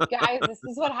 Guys, this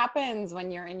is what happens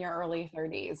when you're in your early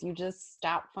 30s. You just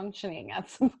stop functioning at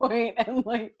some point, and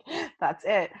like that's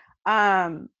it.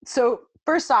 So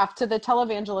first off, to the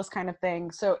televangelist kind of thing.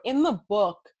 So in the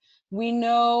book, we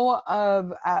know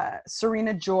of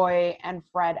Serena Joy and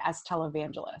Fred as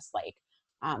televangelists, like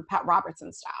Pat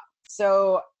Robertson style.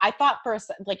 So I thought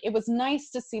first, like, it was nice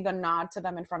to see the nod to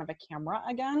them in front of a camera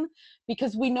again,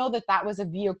 because we know that was a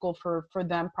vehicle for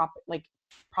them,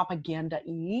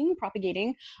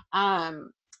 propagating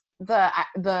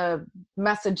the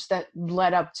message that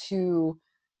led up to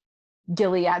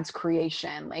Gilead's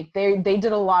creation. Like they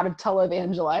did a lot of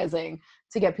televangelizing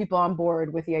to get people on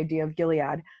board with the idea of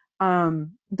Gilead.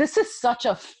 This is such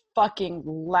a fucking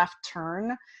left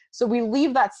turn. So we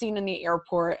leave that scene in the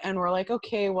airport, and we're like,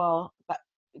 okay, well,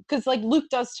 because like Luke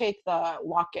does take the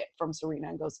locket from Serena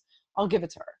and goes, I'll give it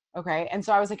to her. Okay. And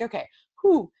so I was like, okay,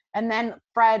 who? And then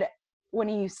Fred, when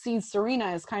he sees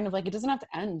Serena, is kind of like, it doesn't have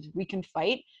to end. We can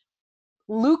fight.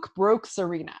 Luke broke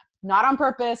Serena. not on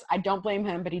purpose. I don't blame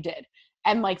him, but he did.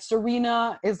 And like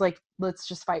Serena is like, let's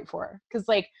just fight for her. Cause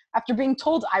like after being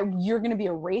told you're gonna be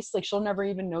erased, like she'll never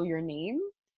even know your name.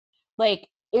 Like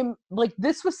like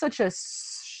this was such a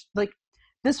like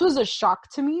this was a shock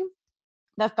to me.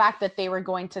 The fact that they were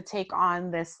going to take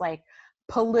on this like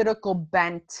political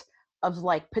bent of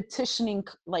like petitioning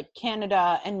like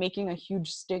Canada and making a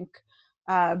huge stink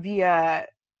via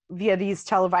these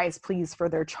televised pleas for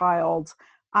their child.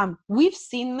 We've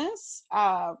seen this.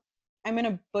 I'm going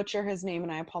to butcher his name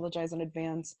and I apologize in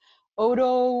advance.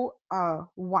 Odo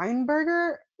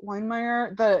Weinberger,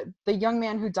 Weinmeier, the young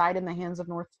man who died in the hands of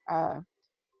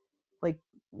like,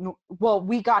 well,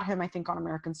 we got him, I think, on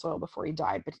American soil before he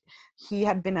died, but he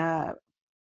had been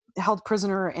held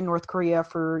prisoner in North Korea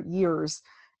for years.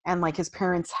 And like his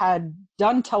parents had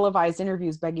done televised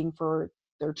interviews begging for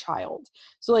their child.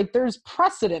 So like there's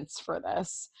precedence for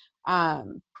this.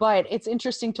 But it's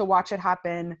interesting to watch it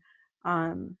happen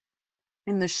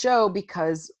in the show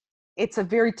because it's a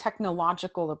very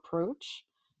technological approach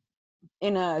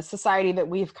in a society that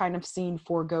we've kind of seen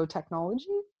forego technology.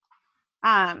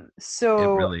 So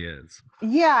It really is.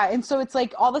 yeah, and so it's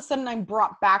like all of a sudden I'm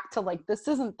brought back to like this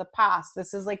isn't the past,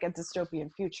 this is like a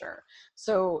dystopian future.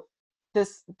 So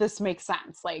this makes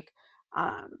sense. Like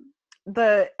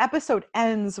the episode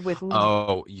ends with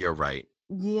Oh, you're right.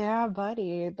 yeah,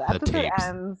 buddy. The The episode tapes.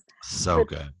 ends So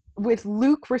good. with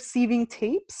Luke receiving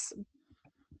tapes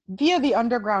via the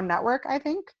Underground Network, I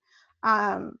think,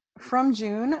 from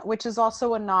June, which is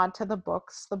also a nod to the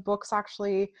books. The books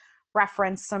actually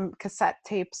reference some cassette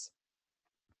tapes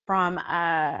from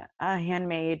a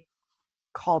handmaid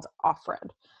called Offred.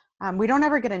 We don't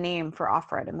ever get a name for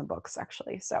Offred in the books,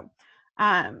 actually. So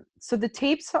the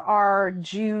tapes are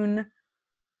June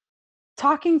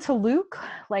talking to Luke,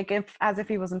 like as if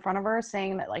he was in front of her,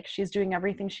 saying that like she's doing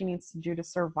everything she needs to do to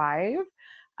survive.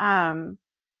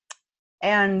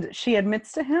 And she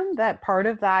admits to him that part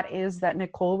of that is that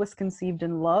Nicole was conceived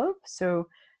in love. So,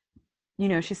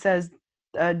 she says,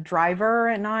 Driver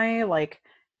and I, like,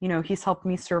 he's helped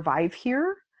me survive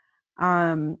here.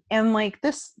 And like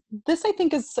this I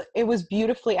think it was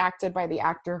beautifully acted by the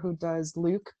actor who does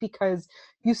Luke, because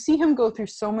you see him go through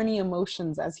so many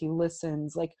emotions as he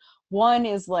listens. Like one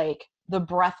is like the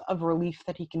breath of relief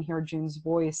that he can hear June's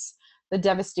voice, the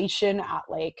devastation at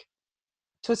like,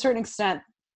 to a certain extent,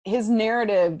 his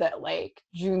narrative that like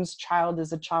June's child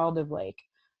is a child of like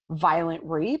violent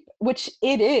rape, which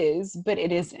it is, but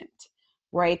it isn't,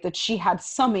 right? That she had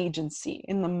some agency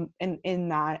in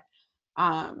that,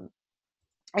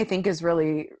 I think is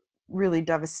really, really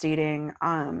devastating.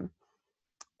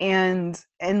 And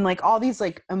like all these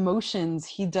like emotions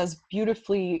he does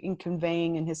beautifully in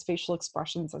conveying in his facial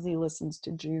expressions as he listens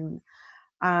to June.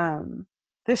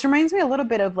 This reminds me a little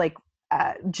bit of like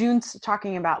June's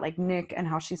talking about like Nick and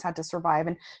how she's had to survive,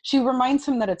 and she reminds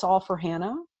him that it's all for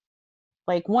Hannah.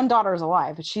 Like one daughter is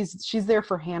alive, she's there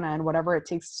for Hannah, and whatever it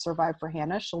takes to survive for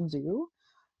Hannah, she'll do.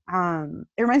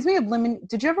 It reminds me of Lemony.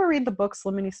 Did you ever read the books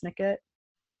Lemony Snicket?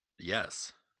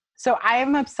 Yes. So I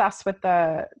am obsessed with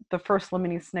the first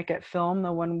Lemony Snicket film,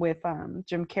 the one with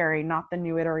Jim Carrey, not the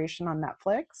new iteration on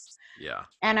Netflix. Yeah.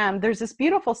 And there's this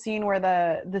beautiful scene where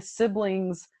the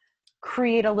siblings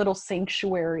create a little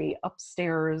sanctuary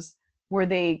upstairs where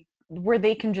they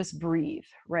can just breathe,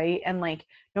 right? And like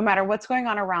no matter what's going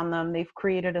on around them, they've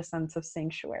created a sense of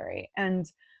sanctuary. And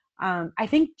I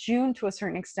think June, to a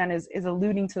certain extent, is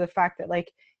alluding to the fact that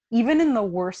like even in the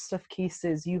worst of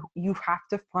cases, you have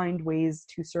to find ways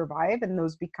to survive, and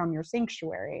those become your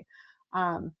sanctuary.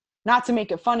 Not to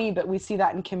make it funny, but we see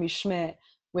that in Kimmy Schmidt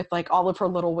with like all of her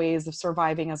little ways of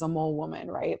surviving as a mole woman,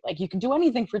 right? Like you can do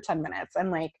anything for 10 minutes, and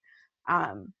like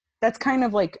that's kind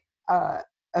of like a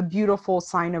beautiful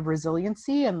sign of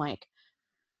resiliency. And like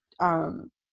I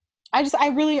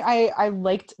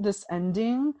liked this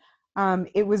ending.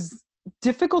 It was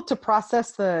difficult to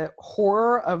process the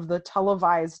horror of the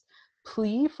televised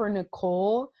plea for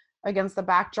Nicole against the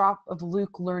backdrop of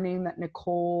Luke learning that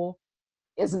Nicole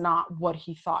is not what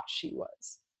he thought she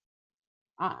was.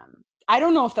 I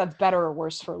don't know if that's better or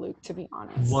worse for Luke, to be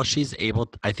honest. Well, she's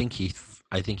able. I think he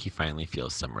finally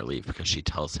feels some relief because she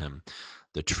tells him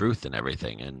the truth and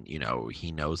everything, and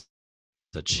he knows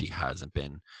that she hasn't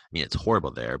been. I mean, it's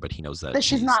horrible there, but he knows that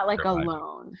she's not like surviving.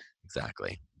 Alone.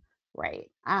 Exactly.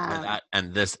 Right.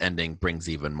 And this ending brings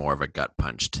even more of a gut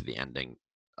punch to the ending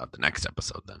of the next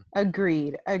episode then.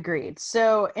 Agreed.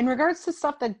 So in regards to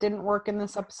stuff that didn't work in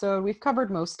this episode, we've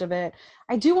covered most of it.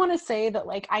 I do want to say that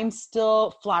like I'm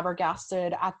still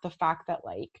flabbergasted at the fact that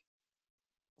like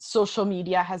social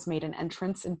media has made an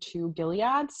entrance into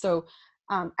Gilead. So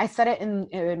I said it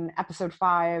in episode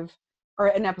 5. or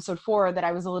in episode 4, that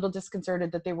I was a little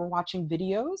disconcerted that they were watching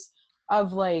videos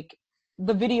of like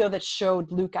the video that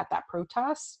showed Luke at that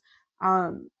protest.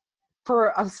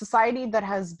 For a society that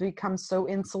has become so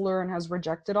insular and has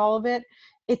rejected all of it,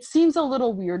 it seems a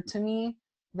little weird to me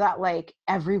that like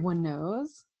everyone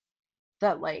knows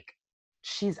that like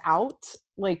she's out.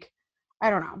 Like,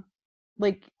 I don't know.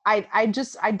 Like I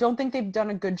don't think they've done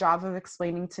a good job of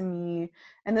explaining to me,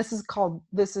 and this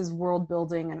is world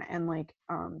building, and like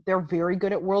they're very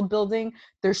good at world building.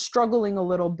 They're struggling a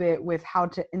little bit with how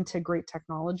to integrate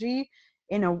technology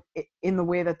in the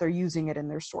way that they're using it in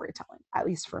their storytelling, at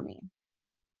least for me.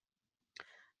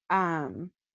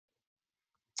 Um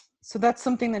so that's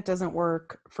something that doesn't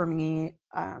work for me.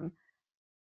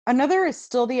 Another is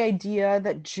still the idea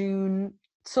that June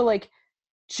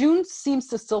seems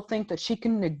to still think that she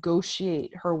can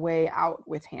negotiate her way out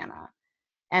with Hannah.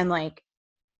 And like,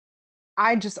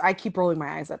 I keep rolling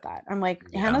my eyes at that. I'm like,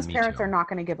 Yeah, Hannah's me parents too. are not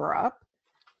going to give her up.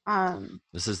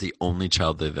 This is the only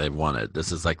child that they wanted.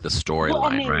 This is like the Well,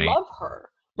 and storyline, they right? love her.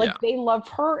 Yeah. Like, they love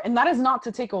her. And that is not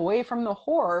to take away from the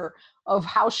horror of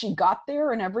how she got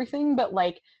there and everything. But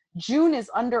like, June is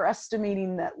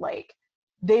underestimating that, like,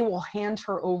 they will hand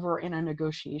her over in a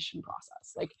negotiation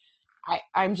process. Like,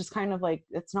 I'm just kind of like,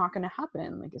 it's not going to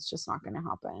happen. Like, it's just not going to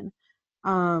happen.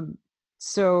 Um,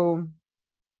 so,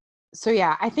 so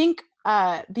yeah, I think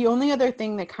the only other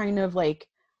thing that kind of like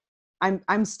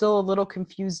I'm still a little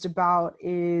confused about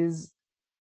is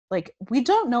like we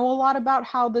don't know a lot about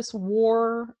how this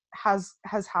war has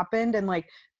happened, and like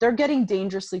they're getting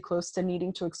dangerously close to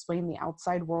needing to explain the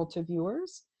outside world to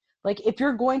viewers. Like, if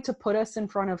you're going to put us in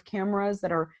front of cameras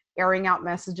that are airing out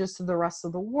messages to the rest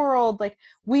of the world, like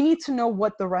we need to know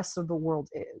what the rest of the world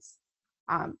is.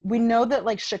 We know that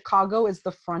like Chicago is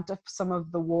the front of some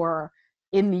of the war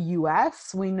in the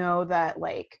US. We know that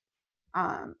like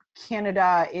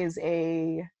Canada is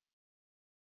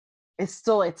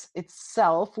still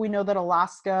itself. We know that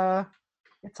Alaska,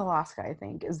 I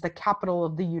think, is the capital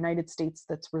of the United States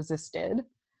that's resisted.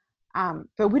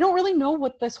 But we don't really know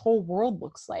what this whole world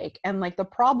looks like. And like the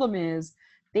problem is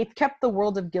they've kept the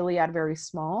world of Gilead very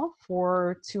small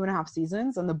for 2.5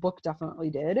 seasons, and the book definitely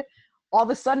did. All of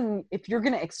a sudden, if you're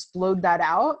gonna explode that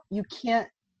out, you can't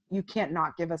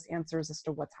not give us answers as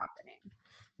to what's happening.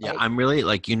 Yeah, Like, I'm really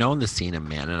like, in the scene of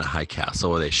Man in a High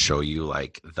Castle where they show you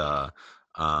like the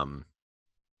um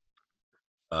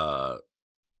uh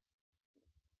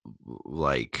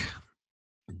like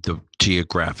the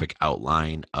geographic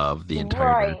outline of the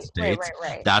entire United right, right, States. right,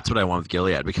 right. That's what I want with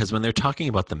Gilead, because when they're talking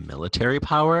about the military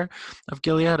power of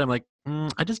Gilead, I'm like,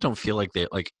 I just don't feel like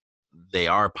they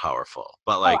are powerful.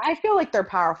 But Oh, like, I feel like they're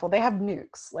powerful. They have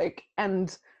nukes, like,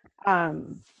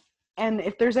 um, and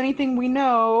if there's anything we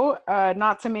know,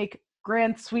 not to make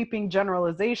grand sweeping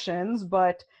generalizations,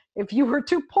 but if you were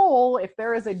to poll if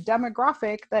there is a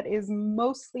demographic that is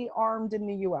mostly armed in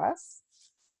the U.S.,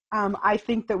 I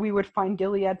think that we would find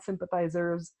Gilead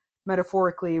sympathizers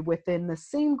metaphorically within the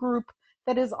same group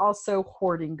that is also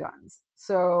hoarding guns.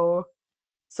 So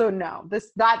no,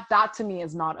 that to me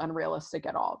is not unrealistic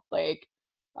at all. Like,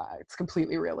 it's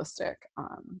completely realistic.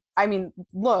 I mean,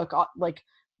 look, like,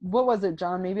 what was it,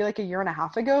 John? Maybe like a year and a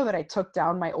half ago that I took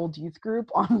down my old youth group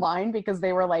online because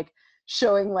they were like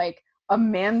showing like a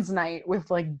man's night with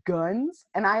like guns,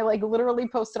 and I like literally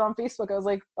posted on Facebook. I was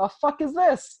like, "The fuck is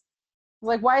this?" I was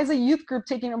like, "Why is a youth group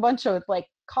taking a bunch of like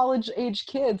college age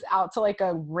kids out to like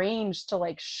a range to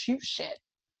like shoot shit?"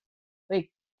 Like,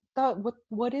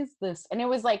 what is this? And it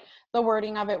was like the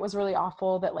wording of it was really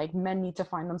awful, that like men need to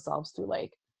find themselves through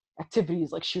like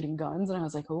activities like shooting guns. And I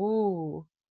was like, oh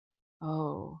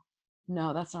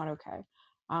no, that's not okay.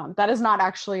 That is not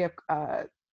actually a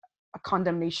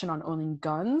condemnation on owning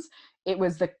guns. It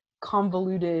was the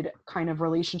convoluted kind of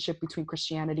relationship between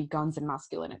Christianity, guns, and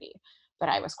masculinity that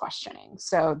I was questioning.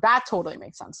 So that totally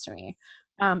makes sense to me.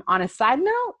 On a side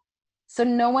note, so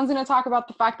no one's going to talk about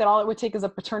the fact that all it would take is a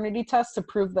paternity test to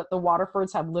prove that the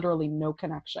Waterfords have literally no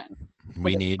connection to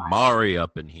we this need fire. Mari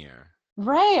up in here.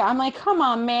 Right. I'm like, come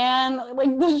on, man. Like,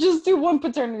 let's just do one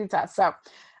paternity test. So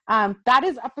that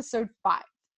is episode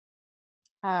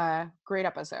 5. Great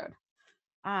episode.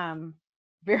 Um,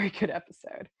 very good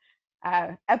episode.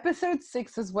 Episode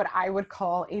 6 is what I would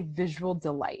call a visual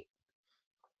delight.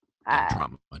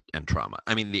 And Uh, trauma.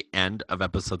 I mean, the end of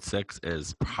episode 6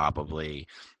 is probably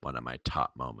one of my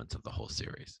top moments of the whole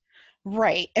series.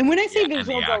 right. And when I say Yeah, and the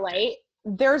visual acting. delight,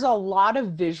 there's a lot of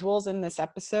visuals in this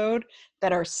episode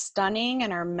that are stunning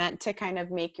and are meant to kind of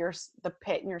make the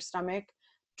pit in your stomach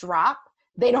drop.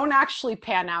 They don't actually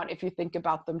pan out if you think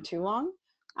about them too long,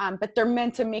 but they're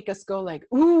meant to make us go like,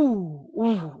 ooh,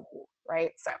 ooh,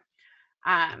 right? So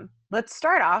Let's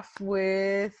start off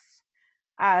with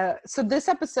so this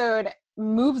episode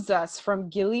moves us from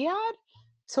Gilead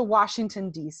to Washington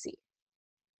D.C.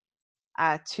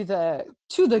 To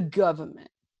the government,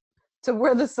 to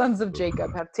where the sons of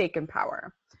Jacob have taken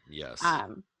power. Yes.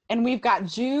 And we've got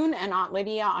June and Aunt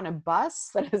Lydia on a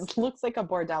bus that looks like a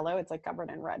bordello. It's like covered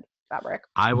in red fabric.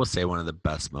 I will say one of the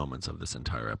best moments of this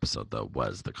entire episode, though,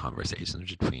 was the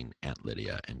conversations between Aunt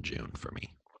Lydia and June for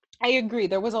me. I agree.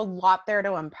 There was a lot there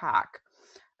to unpack.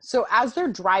 So as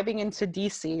they're driving into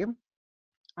DC,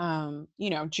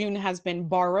 June has been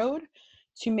borrowed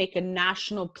to make a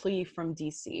national plea from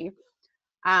DC.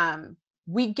 At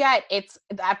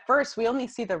first we only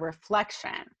see the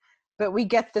reflection, but we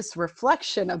get this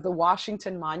reflection of the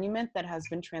Washington Monument that has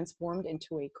been transformed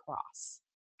into a cross.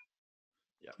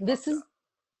 Yeah,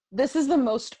 this is the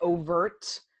most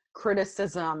overt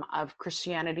criticism of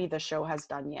Christianity the show has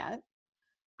done yet.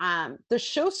 The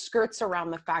show skirts around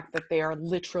the fact that they are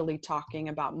literally talking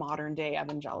about modern day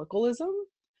evangelicalism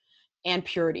and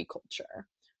purity culture.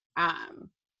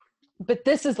 But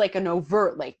this is like an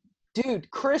overt, like, dude,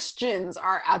 Christians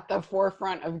are at the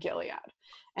forefront of Gilead.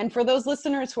 And for those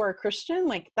listeners who are Christian,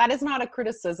 like, that is not a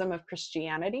criticism of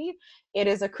Christianity. It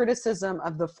is a criticism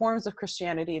of the forms of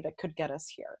Christianity that could get us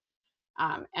here.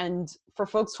 And for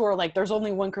folks who are like, there's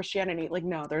only one Christianity, like,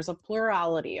 no, there's a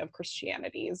plurality of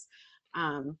Christianities.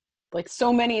 Like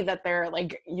so many that they're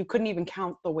like, you couldn't even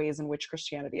count the ways in which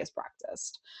Christianity is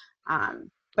practiced.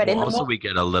 But we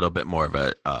get a little bit more of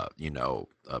a,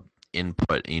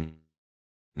 input in,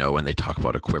 when they talk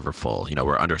about a quiver full,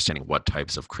 we're understanding what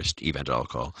types of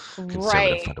evangelical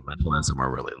conservative fundamentalism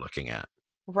we're really looking at.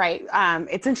 Right.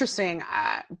 It's interesting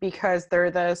because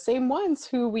they're the same ones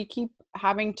who we keep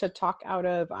having to talk out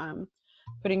of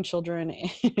putting children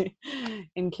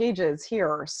in cages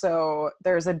here. So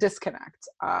there's a disconnect.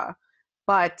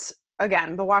 But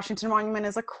again, the Washington Monument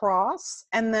is a cross.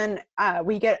 And then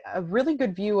we get a really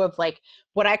good view of like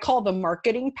what I call the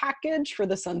marketing package for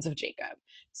the sons of Jacob.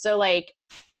 So like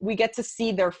we get to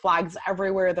see their flags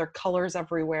everywhere, their colors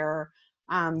everywhere.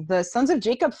 The Sons of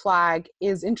Jacob flag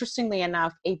is, interestingly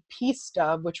enough, a peace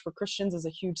dove, which for Christians is a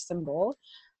huge symbol.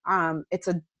 It's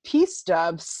a peace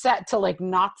dove set to like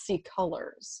Nazi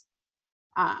colors.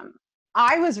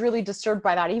 I was really disturbed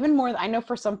by that. Even more, I know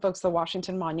for some folks, the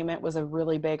Washington Monument was a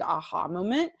really big aha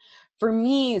moment. For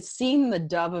me, seeing the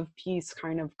dove of peace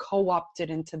kind of co-opted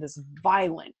into this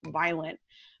violent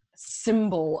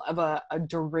symbol of a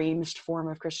deranged form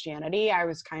of Christianity, I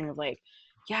was kind of like,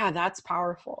 yeah, that's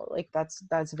powerful. Like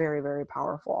that's very, very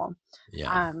powerful.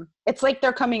 Yeah. It's like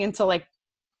they're coming into like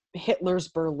Hitler's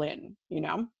Berlin,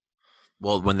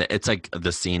 Well, when it's like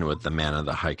the scene with the Man in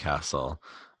the High Castle,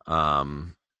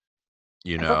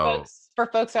 For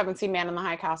folks who haven't seen Man in the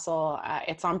High Castle,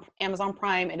 it's on Amazon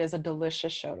Prime. It is a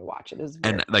delicious show to watch. It is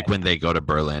and like when they go to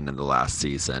Berlin in the last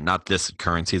season, not this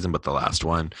current season, but the last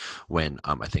one, when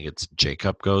I think it's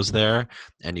Jacob goes there,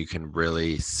 and you can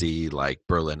really see like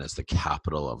Berlin as the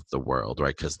capital of the world,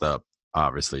 right? Because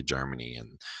obviously Germany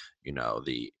and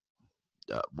the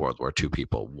World War II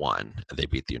people won. They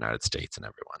beat the United States and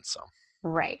everyone. So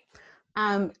right.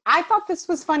 I thought this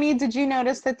was funny. Did you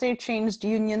notice that they changed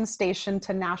Union Station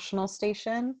to National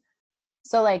Station?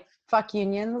 So like, fuck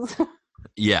unions.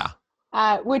 Yeah.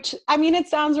 Which, I mean, it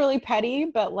sounds really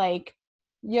petty, but like,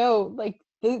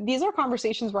 these are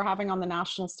conversations we're having on the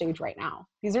national stage right now.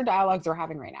 These are dialogues we're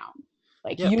having right now.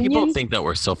 Like, yeah, unions, people think that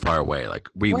we're so far away. Like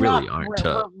we really aren't.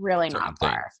 We're really not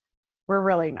far. We're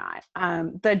really not.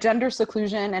 The gender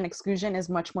seclusion and exclusion is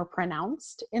much more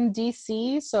pronounced in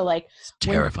DC. So like, it's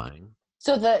terrifying.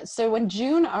 So when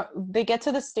June, they get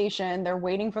to the station, they're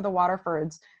waiting for the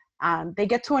Waterfords. They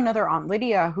get to another Aunt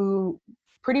Lydia who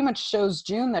pretty much shows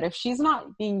June that if she's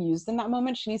not being used in that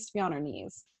moment, she needs to be on her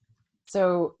knees.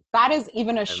 So that is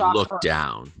even a shock. Look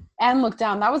down.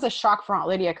 That was a shock for Aunt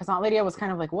Lydia, because Aunt Lydia was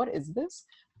kind of like, what is this?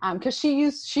 Because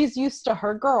she's used to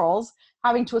her girls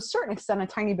having, to a certain extent, a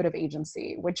tiny bit of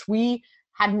agency, which we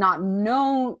had not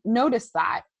noticed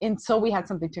that until we had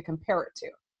something to compare it to.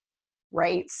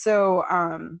 Right. So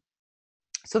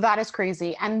that is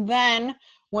crazy. And then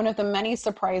one of the many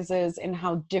surprises in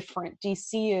how different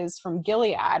DC is from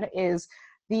Gilead is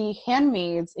the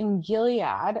handmaids in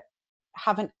Gilead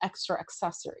have an extra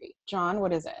accessory. John,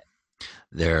 what is it?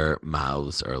 Their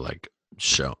mouths are like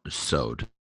sewed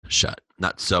shut.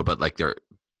 Not sewed, but like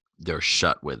they're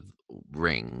shut with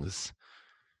rings.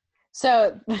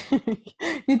 So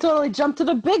you totally jumped to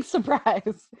the big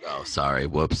surprise. Oh, sorry.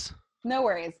 Whoops. No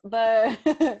worries.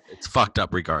 It's fucked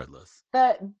up regardless.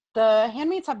 The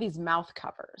handmaids have these mouth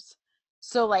covers.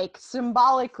 So like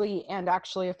symbolically and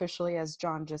actually officially, as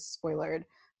John just spoilered,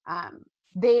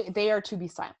 They are to be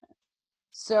silent.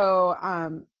 So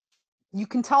you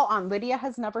can tell Aunt Lydia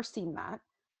has never seen that.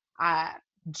 uh,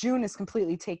 June is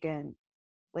completely taken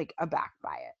like aback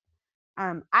by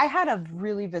it. I had a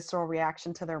really visceral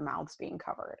reaction to their mouths being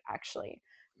covered, actually,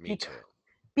 Me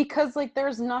because too. like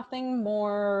there's nothing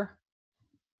more.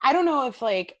 I don't know if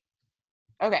like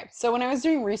okay, so when I was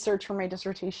doing research for my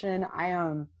dissertation,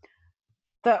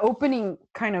 the opening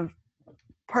kind of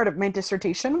part of my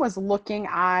dissertation was looking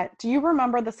at. Do you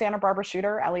remember the Santa Barbara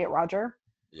shooter, Elliot Rodger?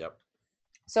 Yep.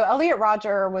 So Elliot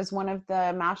Rodger was one of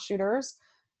the mass shooters,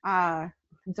 uh,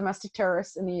 domestic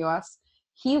terrorists in the U.S.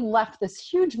 He left this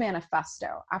huge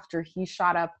manifesto after he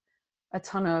shot up a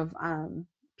ton of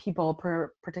people,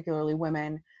 particularly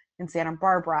women, in Santa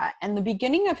Barbara. And the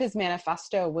beginning of his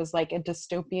manifesto was like a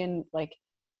dystopian like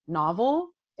novel.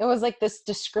 It was like this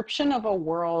description of a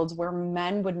world where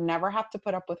men would never have to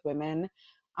put up with women.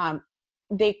 Um,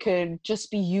 they could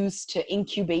just be used to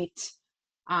incubate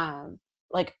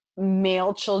like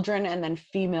male children and then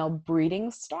female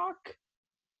breeding stock.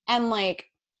 And like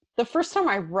the first time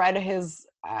I read his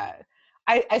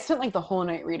I spent like the whole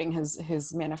night reading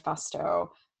his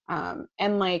manifesto.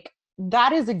 And like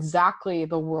that is exactly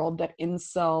the world that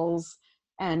incels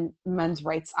and men's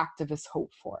rights activists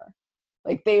hope for.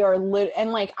 Like they are lit,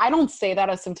 and like I don't say that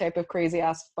as some type of crazy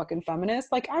ass fucking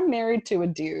feminist. Like I'm married to a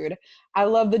dude. I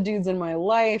love the dudes in my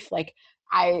life. Like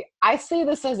I say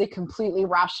this as a completely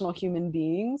rational human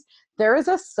beings. There is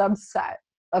a subset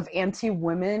of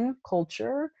anti-women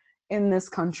culture in this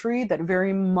country that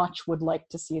very much would like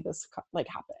to see this like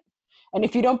happen. And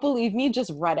if you don't believe me,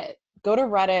 just Reddit. Go to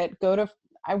Reddit.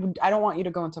 I don't want you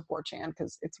to go into 4chan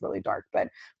because it's really dark, but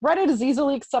Reddit is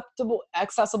easily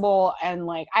accessible, and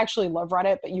like I actually love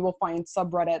Reddit, but you will find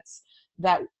subreddits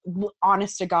that,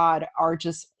 honest to God, are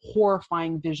just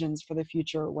horrifying visions for the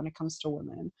future when it comes to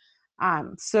women.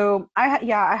 So I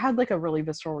had like a really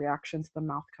visceral reaction to the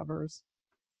mouth covers.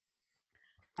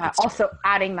 It's Also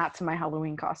adding that to my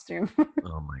Halloween costume.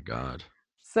 oh my God.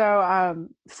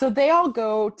 So they all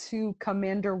go to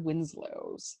Commander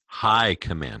Winslow's. Hi,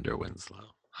 Commander Winslow.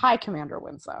 Hi, Commander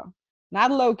Winslow. Not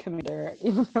low commander,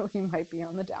 even though he might be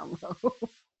on the down low.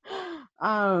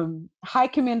 Hi,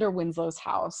 Commander Winslow's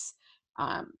house.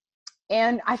 Um,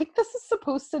 and I think this is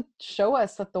supposed to show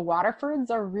us that the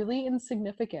Waterfords are really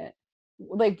insignificant.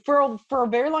 Like for a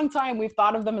very long time, we've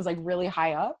thought of them as like really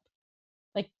high up.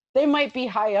 Like they might be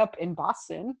high up in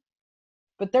Boston,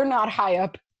 but they're not high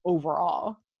up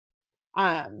overall.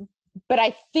 Um, but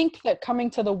I think that coming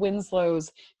to the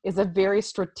Winslows is a very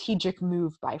strategic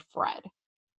move by Fred.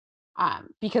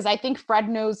 Because I think Fred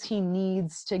knows he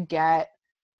needs to get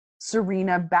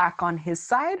Serena back on his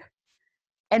side.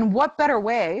 And what better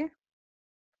way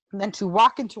than to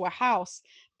walk into a house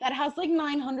that has like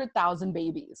 900,000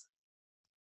 babies?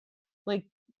 Like,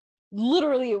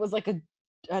 literally, it was like a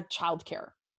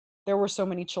childcare. There were so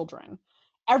many children.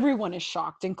 Everyone is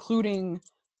shocked, including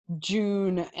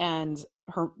June and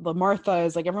the Martha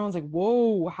is like, everyone's like,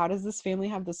 whoa, how does this family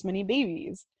have this many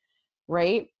babies?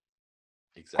 Right.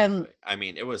 Exactly. And I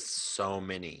mean, it was so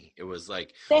many. It was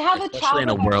like, they have a especially child in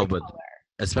a of every world with, color.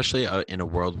 especially in a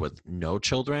world with no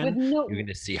children, With you're no, going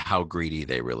to see how greedy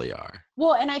they really are.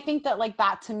 well, and I think that like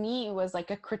that to me was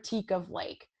like a critique of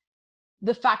like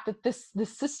the fact that this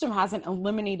system hasn't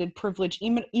eliminated privilege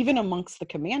even amongst the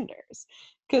commanders,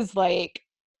 because like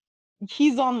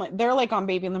he's on like they're like on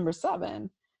baby number 7,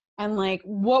 and like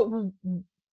what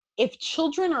if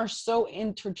children are so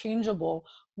interchangeable,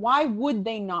 why would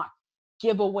they not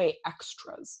give away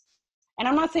extras? And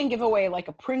I'm not saying give away like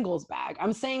a Pringles bag.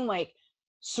 I'm saying like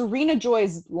Serena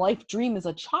Joy's life dream as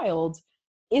a child.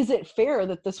 Is it fair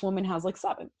that this woman has like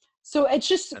 7? So it's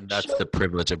just And that's the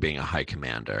privilege of being a high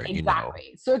commander, you know.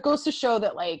 exactly. So it goes to show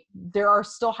that like there are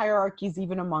still hierarchies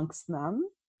even amongst them.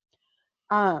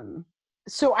 Um,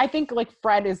 so I think like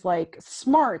Fred is like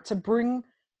smart to bring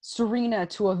Serena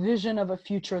to a vision of a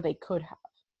future they could have,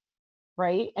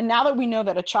 right? And now that we know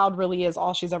that a child really is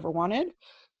all she's ever wanted,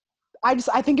 I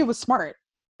think it was smart.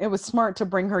 It was smart to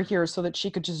bring her here so that she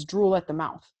could just drool at the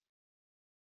mouth.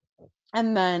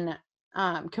 And then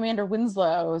Commander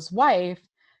Winslow's wife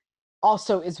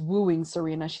also is wooing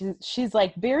Serena. She's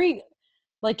like very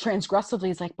like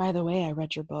transgressively is like, by the way, I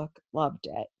read your book, loved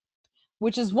it.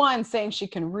 Which is one, saying she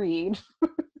can read,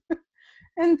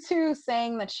 and two,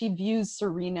 saying that she views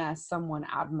Serena as someone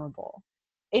admirable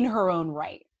in her own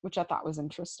right, which I thought was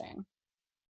interesting.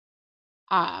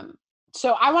 Um,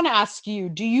 so I want to ask you,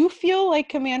 do you feel like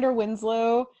Commander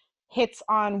Winslow hits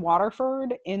on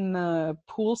Waterford in the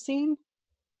pool scene?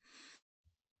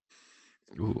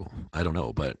 Ooh, I don't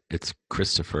know, but it's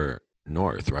Christopher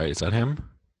North, right? Is that him?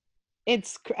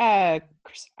 It's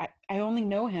I only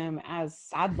know him as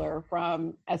Sadler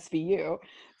from SVU.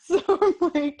 So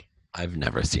I'm like, I've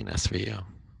never seen SVU.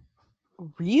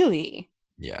 really?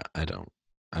 Yeah, I don't.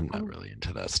 I'm not Um, really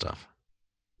into that stuff.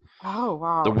 oh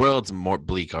The wow. world's more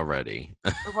bleak already.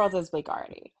 The world is bleak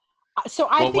already. So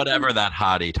I Well, think whatever that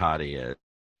hottie toddy is,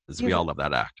 we he's all love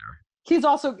that actor. he's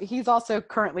also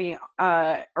currently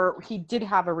or he did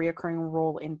have a reoccurring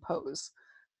role in Pose,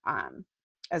 um,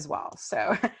 as well.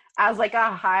 So as like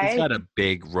a He's high, got a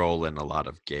big role in a lot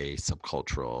of gay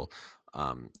subcultural,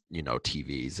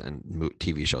 TVs and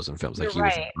TV shows and films. Like you're he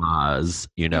was in right. Oz,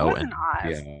 He was and in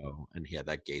Oz. and he had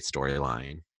that gay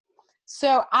storyline.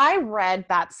 So I read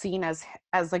that scene as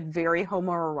like very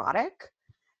homoerotic,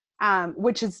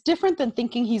 which is different than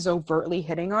thinking he's overtly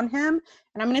hitting on him.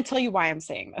 And I'm going to tell you why I'm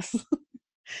saying this.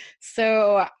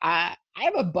 So I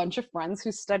have a bunch of friends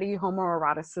who study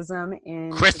homoeroticism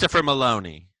in, Christopher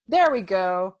Maloney. there we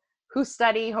go, who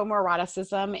study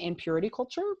homoeroticism in purity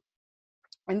culture.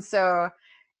 And so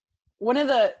one of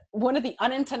the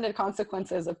unintended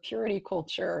consequences of purity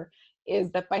culture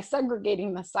is that by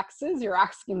segregating the sexes, you're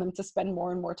asking them to spend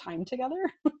more and more time together.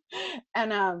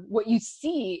 And what you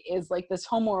see is like this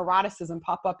homoeroticism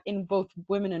pop up in both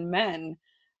women and men,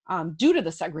 due to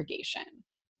the segregation,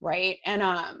 right?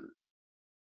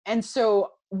 And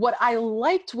so what I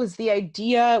liked was the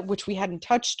idea, which we hadn't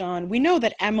touched on. We know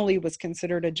that Emily was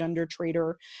considered a gender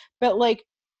traitor, but like,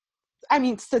 I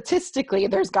mean, statistically,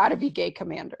 there's got to be gay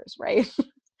commanders, right?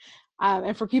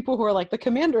 And for people who are like, the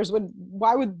commanders would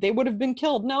have been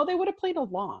killed? No, they would have played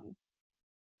along.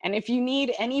 And if you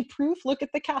need any proof, look at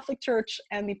the Catholic Church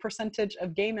and the percentage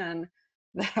of gay men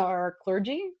that are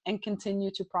clergy and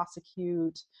continue to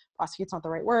prosecute's not the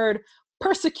right word,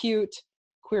 persecute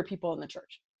queer people in the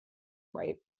church,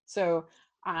 right? So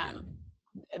Yeah.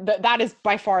 that is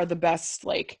by far the best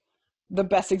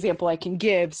example I can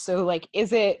give. So like,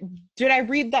 did I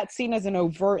read that scene as an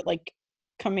overt like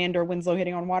Commander Winslow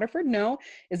hitting on Waterford? No.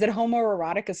 Is it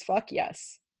homoerotic as fuck?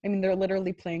 Yes. I mean, they're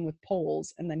literally playing with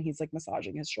poles and then he's like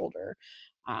massaging his shoulder.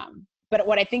 But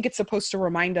what I think it's supposed to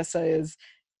remind us is,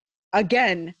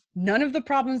 again, none of the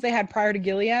problems they had prior to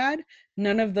Gilead,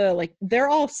 none of the like, they're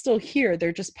all still here.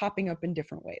 They're just popping up in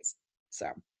different ways. So,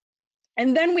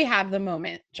 and then we have the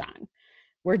moment, John,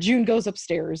 where June goes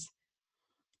upstairs,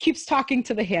 keeps talking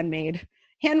to the handmaid.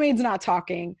 Handmaid's not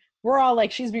talking. We're all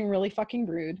like, she's being really fucking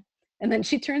rude. And then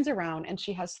she turns around and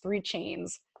she has three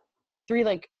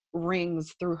like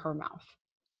rings through her mouth.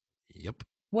 Yep.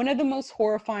 One of the most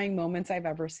horrifying moments I've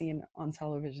ever seen on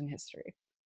television history.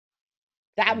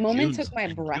 That And moment June's took my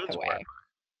and breath June's away. horrified.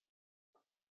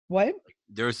 What?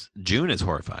 June is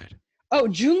horrified. Oh,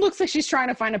 June looks like she's trying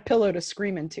to find a pillow to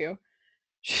scream into.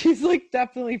 She's like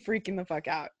definitely freaking the fuck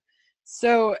out.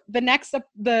 So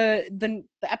the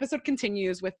episode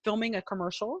continues with filming a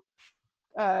commercial,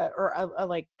 or a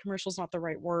like, commercial's not the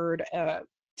right word,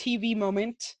 TV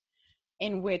moment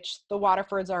in which the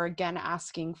Waterfords are again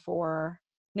asking for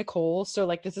Nicole. So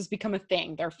like, this has become a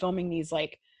thing. They're filming these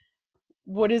like,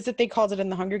 what is it they called it in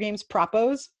the Hunger Games?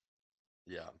 Propos.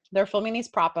 Yeah. They're filming these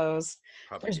propos.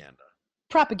 There's Propaganda.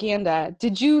 propaganda.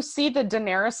 Did you see the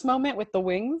Daenerys moment with the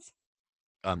wings?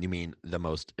 You mean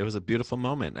it was a beautiful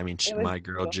moment. I mean, It was my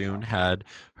girl June beautiful. had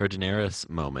her Daenerys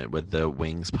moment with the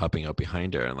wings popping up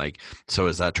behind her. And like, so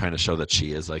is that trying to show that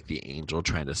she is like the angel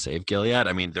trying to save Gilead?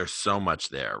 I mean, there's so much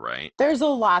there, right? There's a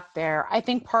lot there. I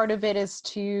think part of it is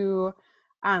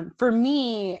for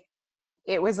me,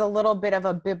 it was a little bit of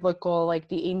a biblical, like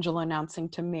the angel announcing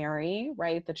to Mary,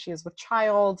 right, that she is with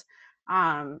child.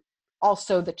 Um,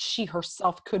 Also that she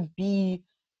herself could be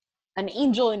an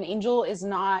angel. And angel is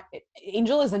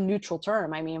a neutral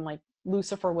term. I mean, like,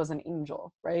 Lucifer was an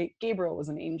angel, right? Gabriel was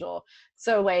an angel.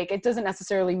 So like, it doesn't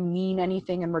necessarily mean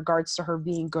anything in regards to her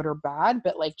being good or bad,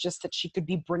 but like, just that she could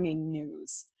be bringing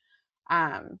news.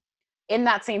 Um, in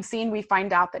that same scene, we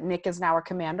find out that Nick is now a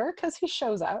commander because he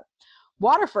shows up.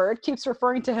 Waterford keeps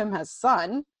referring to him as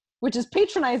son, which is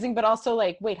patronizing, but also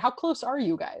like, wait, how close are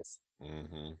you guys?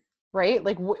 Mm-hmm. Right?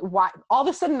 Like, why? All of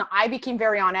a sudden, I became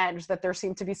very on edge that there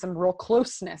seemed to be some real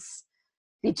closeness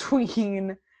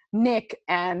between Nick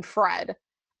and Fred,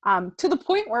 to the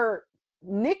point where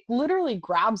Nick literally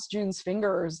grabs June's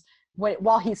fingers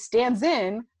while he stands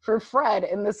in for Fred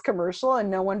in this commercial,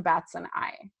 and no one bats an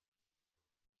eye.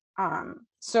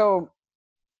 So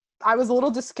I was a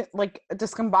little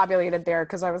discombobulated there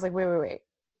because I was like, wait.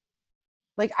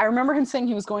 Like, I remember him saying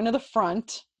he was going to the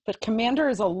front, but commander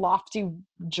is a lofty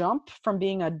jump from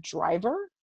being a driver,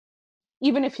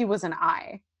 even if he was an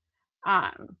eye.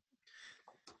 Um,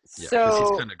 Yeah, because he's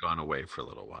so kind of gone away for a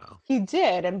little while. he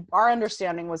did, and our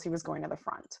understanding was he was going to the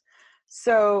front.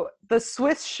 So the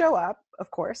Swiss show up, of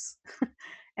course,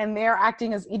 and they're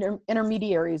acting as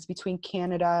intermediaries between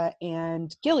Canada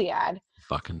and Gilead.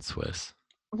 Fucking Swiss.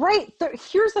 Right.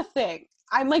 Here's the thing.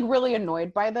 I'm like really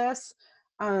annoyed by this.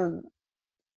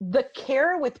 The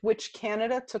care with which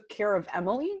Canada took care of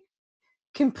Emily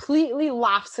completely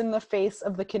laughs in the face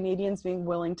of the Canadians being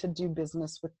willing to do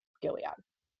business with Gilead.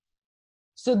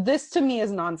 So this to me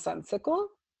is nonsensical.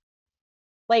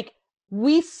 Like,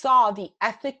 we saw the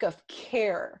ethic of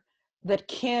care that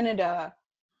Canada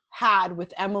had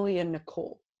with Emily and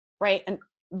Nicole, right? And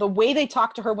the way they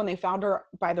talked to her when they found her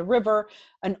by the river,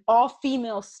 an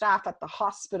all-female staff at the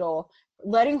hospital,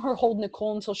 letting her hold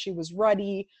Nicole until she was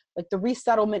ready, like the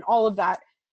resettlement, all of that.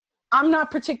 I'm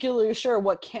not particularly sure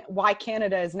why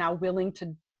Canada is now willing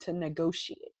to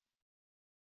negotiate.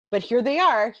 But here they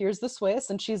are. Here's the Swiss,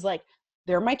 and she's like,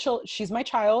 she's my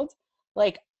child,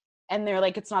 like, and they're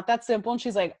like, it's not that simple. And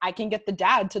she's like, I can get the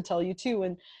dad to tell you too.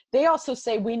 And they also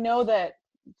say, we know that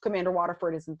Commander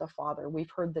Waterford isn't the father. We've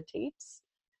heard the tapes.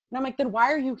 And I'm like, then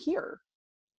why are you here?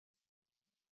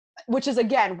 Which is,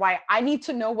 again, why I need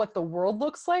to know what the world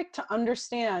looks like to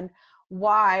understand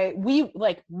why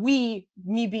me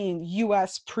being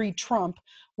US pre-Trump,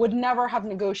 would never have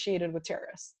negotiated with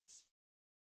terrorists.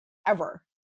 Ever.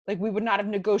 Like, we would not have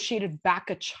negotiated back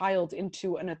a child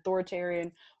into an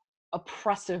authoritarian,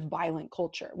 oppressive, violent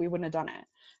culture. We wouldn't have done it.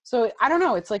 So I don't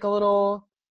know. It's like a little,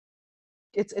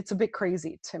 it's a bit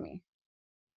crazy to me.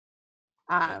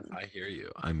 I hear you.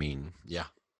 I mean, yeah.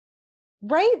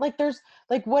 Right? Like, there's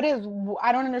like,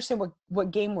 I don't understand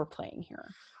what game we're playing here.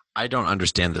 I don't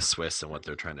understand the Swiss and what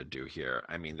they're trying to do here.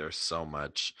 I mean, there's so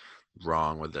much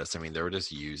wrong with this. I mean, they were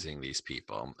just using these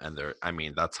people, and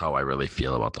that's how I really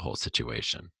feel about the whole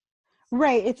situation.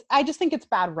 Right. I just think it's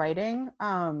bad writing.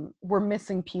 We're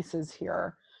missing pieces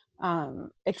here.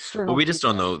 External. Well, we just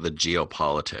don't know the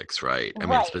geopolitics, right? I mean,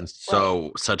 Right, it's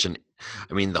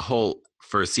been the whole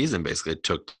first season basically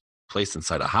took place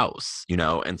inside a house,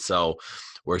 and so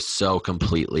we're so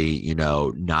completely,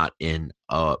 not in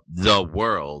the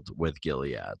world with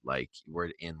Gilead. Like,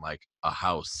 we're in like a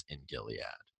house in Gilead.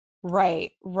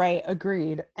 Right.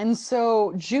 Agreed. And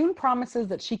so June promises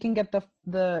that she can get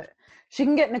she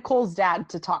can get Nicole's dad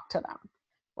to talk to them.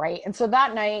 Right. And so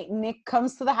that night, Nick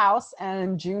comes to the house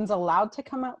and June's allowed to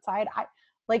come outside.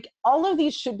 All of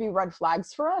these should be red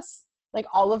flags for us, like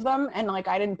all of them. And like,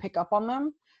 I didn't pick up on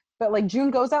them, but like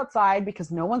June goes outside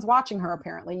because no one's watching her,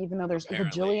 apparently, even though there's a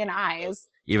bajillion eyes.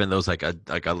 Even though like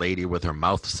a lady with her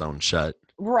mouth sewn shut.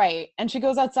 Right. And she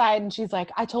goes outside and she's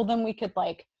like, I told them we could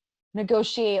like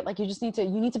negotiate. Like, you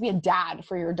need to be a dad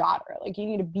for your daughter. Like, you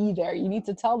need to be there. You need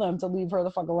to tell them to leave her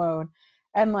the fuck alone.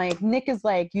 And like, Nick is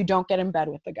like, you don't get in bed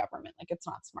with the government. Like, it's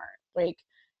not smart. Like,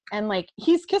 and like,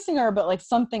 he's kissing her, but like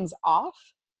something's off.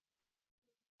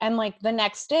 And like the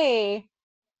next day,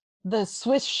 the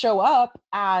Swiss show up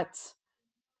at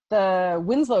the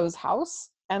Winslow's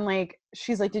house. And like,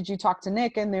 she's like, did you talk to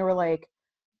Nick? And they were like,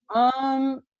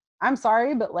 I'm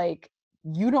sorry, but like,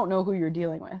 you don't know who you're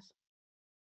dealing with.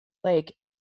 Like,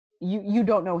 you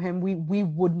don't know him. We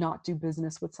would not do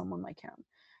business with someone like him.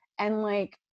 And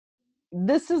like,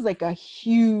 this is like a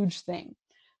huge thing,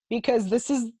 because this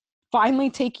is finally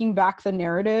taking back the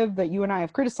narrative that you and I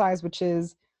have criticized, which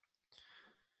is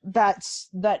that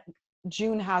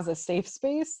June has a safe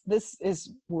space. This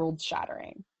is world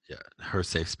shattering. Yeah, her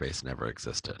safe space never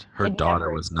existed. Her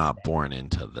daughter was not born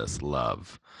into this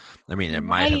love. I mean, it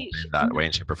might have been that way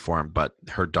and shape or form, but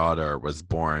her daughter was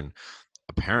born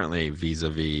apparently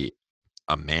vis-a-vis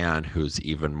a man who's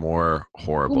even more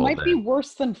horrible. Who might be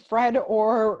worse than Fred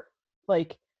or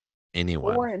like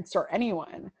anyone. Lawrence or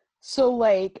anyone. So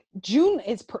like, June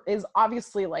is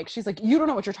obviously like, she's like, you don't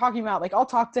know what you're talking about. Like, I'll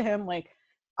talk to him. Like,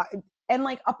 and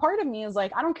like, a part of me is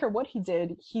like, I don't care what he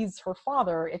did. He's her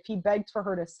father. If he begged for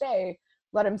her to stay,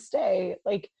 let him stay.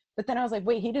 Like, but then I was like,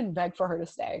 wait, he didn't beg for her to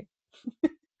stay.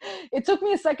 It took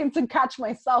me a second to catch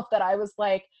myself that I was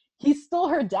like, he's still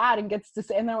her dad and gets to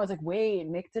say, and then I was like, wait,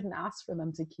 Nick didn't ask for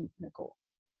them to keep Nicole.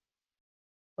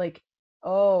 Like,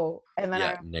 oh, and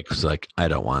then Nick was like, I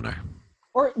don't want her.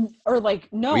 Or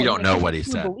like, no, we don't know what he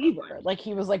said. Believer. Like,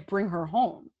 he was like, bring her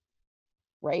home.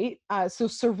 Right. So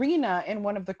Serena, in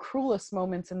one of the cruelest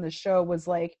moments in the show, was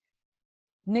like,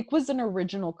 Nick was an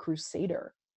original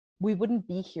crusader. We wouldn't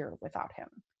be here without him.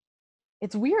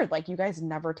 It's weird. Like, you guys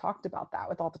never talked about that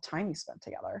with all the time you spent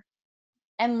together.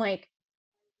 And like,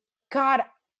 God,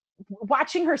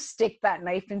 watching her stick that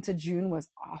knife into June was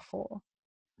awful.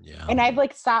 Yeah. And I've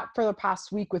like sat for the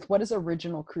past week with, what does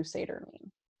original crusader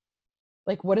mean?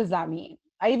 Like, what does that mean?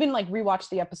 I even like rewatched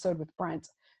the episode with Brent,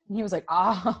 and he was like,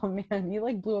 oh man, you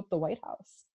like blew up the White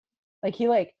House. Like, he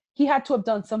like He had to have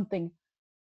done something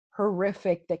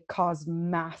horrific that caused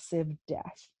massive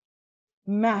death.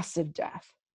 Massive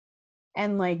death.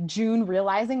 And like June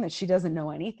realizing that she doesn't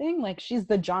know anything, like she's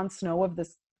the Jon Snow of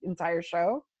this entire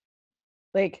show.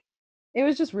 Like, it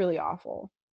was just really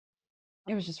awful.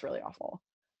 It was just really awful.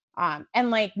 And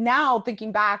like now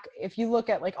thinking back, if you look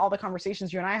at like all the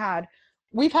conversations you and I had,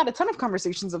 we've had a ton of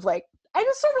conversations of like, I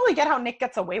just don't really get how Nick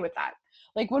gets away with that.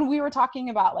 Like when we were talking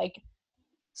about like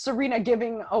Serena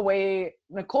giving away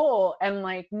Nicole and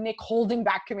like Nick holding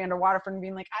back Commander Waterford and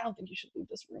being like, I don't think you should leave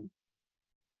this room.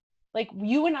 Like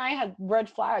you and I had red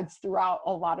flags throughout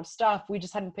a lot of stuff. We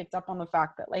just hadn't picked up on the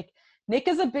fact that like Nick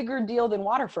is a bigger deal than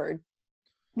Waterford.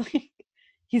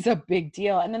 He's a big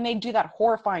deal. And then they do that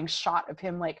horrifying shot of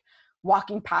him like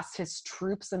walking past his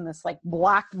troops in this like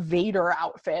Black Vader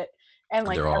outfit and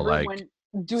like They're all everyone like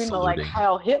doing saluting. the like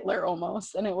Heil Hitler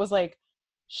almost. And it was like,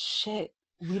 shit,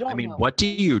 we don't know. What do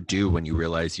you do when you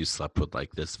realize you slept with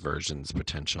like this version's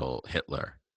potential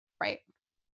Hitler? Right.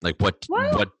 Like what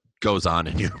goes on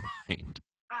in your mind?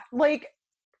 Like,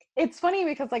 it's funny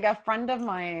because like a friend of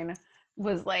mine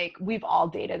was like, we've all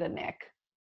dated a Nick.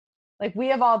 Like we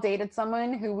have all dated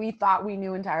someone who we thought we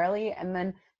knew entirely. And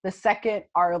then the second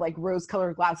our like rose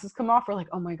colored glasses come off, we're like,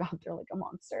 oh my God, they're like a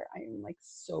monster. I am like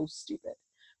so stupid.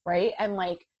 Right. And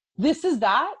like, this is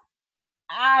that.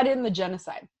 Add in the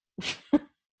genocide.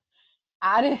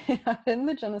 add in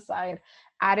the genocide.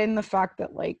 Add in the fact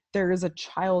that like there is a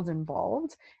child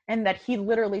involved and that he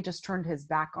literally just turned his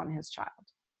back on his child.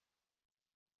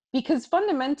 Because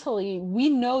fundamentally, we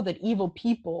know that evil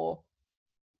people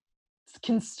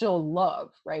can still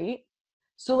love, right?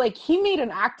 So like he made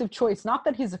an active choice, not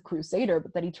that he's a crusader,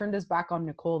 but that he turned his back on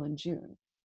Nicole and June.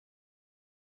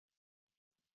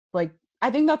 Like, I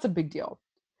think that's a big deal.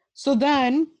 So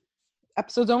then,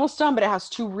 episode's almost done, but it has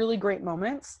two really great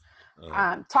moments.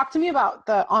 Talk to me about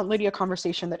the Aunt Lydia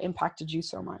conversation that impacted you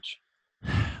so much.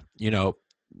 You know,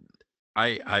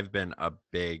 I've been a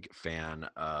big fan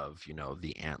of, you know,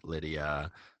 the Aunt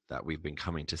Lydia that we've been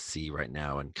coming to see right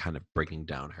now and kind of breaking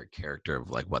down her character of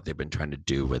like what they've been trying to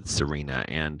do with Serena.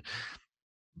 And,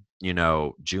 you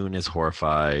know, June is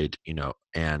horrified, you know,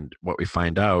 and what we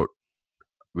find out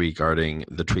regarding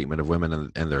the treatment of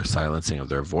women and their silencing of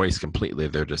their voice completely,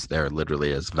 they're just there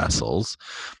literally as vessels.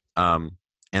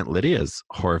 Aunt Lydia's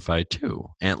horrified too.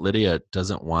 Aunt Lydia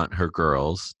doesn't want her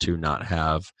girls to not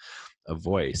have a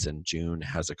voice, and June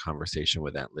has a conversation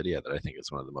with Aunt Lydia that I think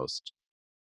is one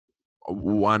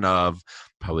of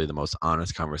probably the most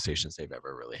honest conversations they've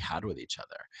ever really had with each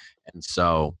other. And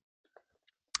so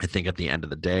I think at the end of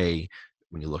the day,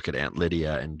 when you look at Aunt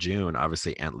Lydia and June,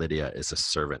 obviously Aunt Lydia is a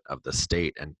servant of the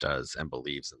state and does and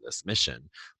believes in this mission,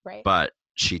 right? But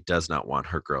she does not want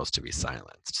her girls to be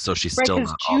silenced. So she's still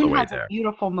not June all the way has there. A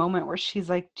beautiful moment where she's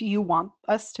like, do you want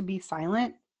us to be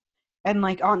silent? And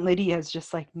like Aunt Lydia is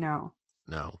just like, no.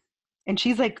 And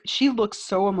she's like, she looks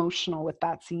so emotional with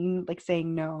that scene, like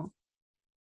saying no.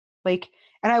 Like,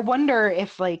 and I wonder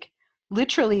if like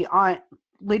literally Aunt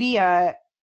Lydia,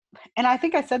 and I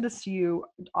think I said this to you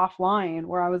offline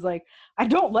where I was like, I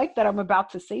don't like that I'm about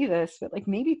to say this, but like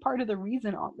maybe part of the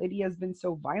reason Aunt Lydia has been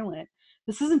so violent,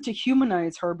 this isn't to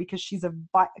humanize her because she's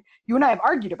you and I have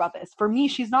argued about this. For me,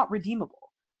 she's not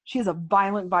redeemable. She is a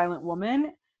violent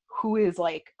woman who is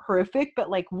like horrific, but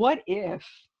like what if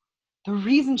the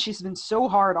reason she's been so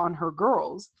hard on her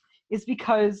girls is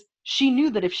because she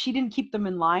knew that if she didn't keep them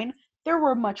in line, there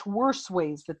were much worse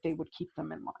ways that they would keep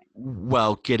them in line.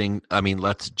 Well,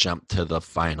 let's jump to the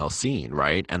final scene,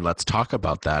 right? And let's talk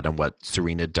about that and what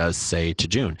Serena does say to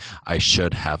June. I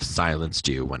should have silenced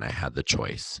you when I had the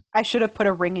choice. I should have put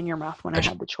a ring in your mouth when I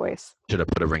had the choice. Should have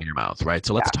put a ring in your mouth, right?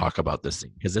 So let's talk about this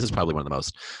scene, because this is probably one of the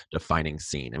most defining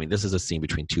scenes. I mean, this is a scene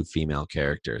between two female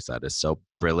characters that is so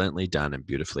brilliantly done and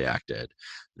beautifully acted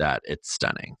that it's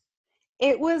stunning.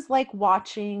 It was like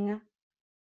watching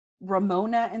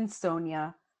Ramona and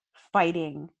Sonia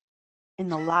fighting in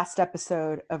the last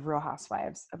episode of Real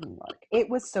Housewives of New York. It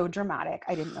was so dramatic.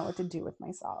 I didn't know what to do with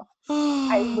myself.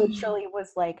 I literally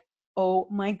was like, oh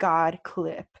my God,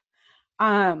 clip.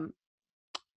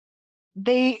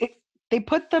 They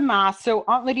put the mask. So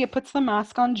Aunt Lydia puts the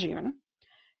mask on June.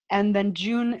 And then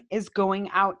June is going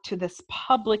out to this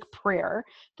public prayer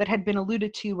that had been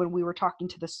alluded to when we were talking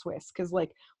to the Swiss. Because like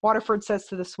Waterford says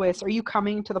to the Swiss, are you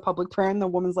coming to the public prayer? And the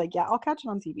woman's like, yeah, I'll catch it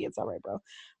on TV. It's all right,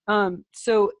 bro.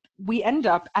 So we end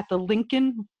up at the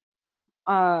Lincoln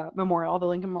Memorial, the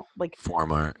Lincoln, like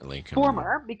former Lincoln.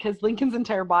 Because Lincoln's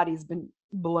entire body's been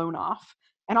blown off.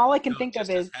 And all I can think of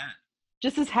is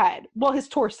just his head. Well, his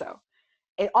torso.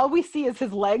 All we see is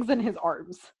his legs and his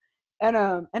arms.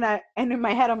 And in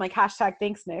my head, I'm like, hashtag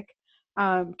thanks, Nick.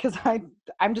 because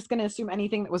I'm just gonna assume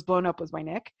anything that was blown up was by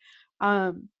Nick.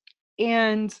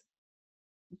 And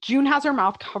June has her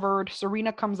mouth covered.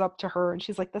 Serena comes up to her and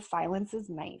she's like, "The silence is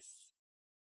nice."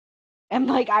 And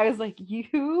like I was like,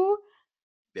 "You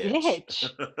Bitch.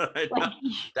 bitch!" I Like,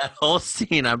 know. That whole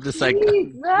scene, I'm just like,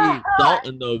 Jesus, salt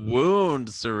in the wound,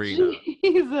 Serena.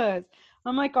 Jesus.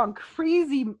 I'm like on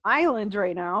crazy island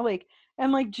right now. Like,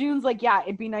 and like June's like, "Yeah,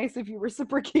 it'd be nice if you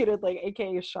reciprocated, like,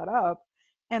 AKA shut up."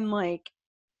 And like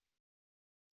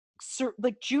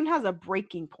June has a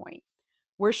breaking point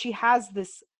where she has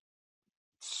this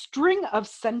string of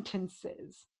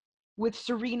sentences with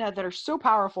Serena that are so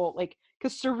powerful. Like,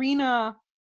 because Serena,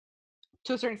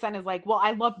 to a certain extent, is like, "Well,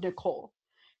 I love Nicole."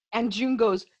 And June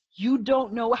goes, "You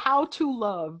don't know how to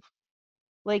love.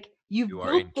 Like, You you've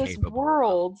are built this incapable of love.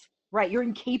 world, right? You're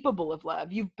incapable of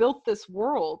love. You've built this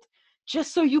world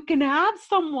just so you can have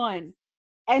someone.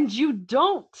 And you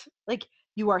don't. Like,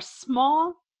 you are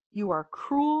small, you are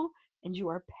cruel, and you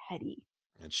are petty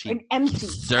And and she empty.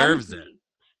 deserves it. Empty.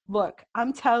 Look,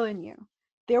 I'm telling you,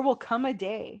 there will come a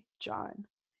day, John,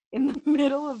 in the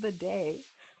middle of the day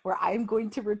where I'm going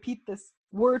to repeat this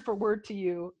word for word to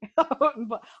you. I'm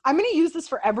going to use this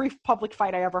for every public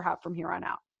fight I ever have from here on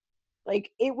out.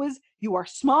 Like, it was, you are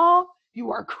small,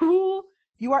 you are cruel,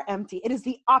 you are empty. It is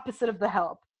the opposite of the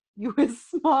help. You is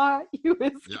smart, you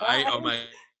is Oh kind, my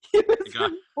you is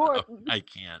god. Oh, important. I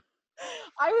can't.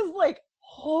 I was like,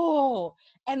 oh,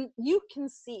 and you can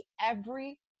see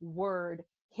every word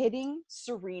hitting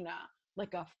Serena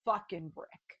like a fucking brick,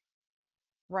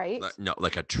 right? No,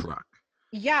 like a truck.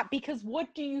 Yeah, because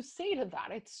what do you say to that?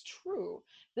 It's true.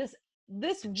 This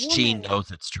She woman,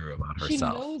 knows it's true about she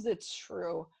herself. knows it's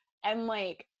true, and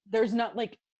like, there's not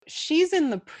like she's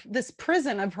in this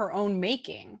prison of her own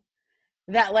making.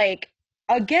 That like,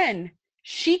 again,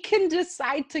 she can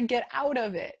decide to get out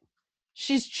of it.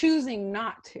 She's choosing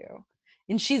not to.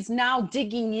 And she's now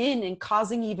digging in and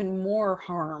causing even more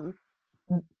harm,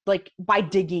 like by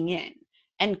digging in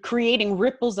and creating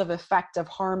ripples of effect of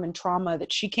harm and trauma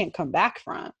that she can't come back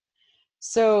from.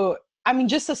 So, I mean,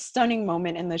 just a stunning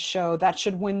moment in the show that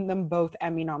should win them both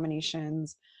Emmy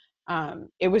nominations.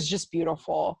 It was just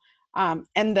beautiful.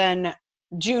 And then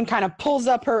June kind of pulls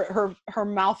up her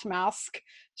mouth mask.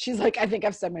 She's like, "I think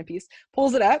I've said my piece."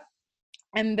 Pulls it up,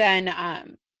 and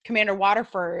then Commander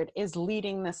Waterford is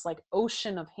leading this like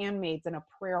ocean of handmaids in a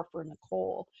prayer for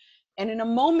Nicole. And in a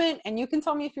moment, and you can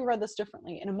tell me if you read this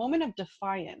differently, in a moment of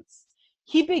defiance,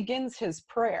 he begins his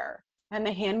prayer, and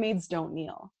the handmaids don't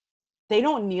kneel. They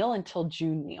don't kneel until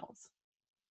June kneels.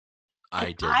 And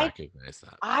I did recognize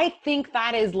that. I think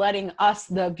that is letting us,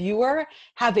 the viewer,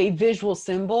 have a visual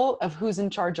symbol of who's in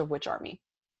charge of which army,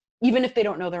 even if they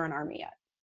don't know they're an army yet.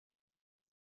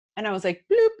 And I was like,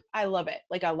 bloop, I love it.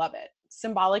 Like, I love it.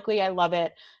 Symbolically, I love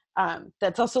it.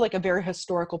 That's also like a very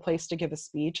historical place to give a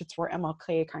speech. It's where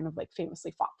MLK kind of like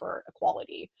famously fought for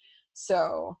equality.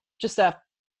 So just a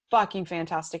fucking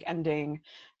fantastic ending.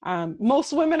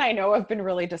 Most women I know have been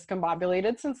really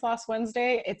discombobulated since last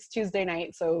Wednesday. It's Tuesday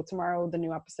night, so tomorrow the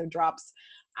new episode drops.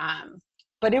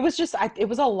 But it was just, it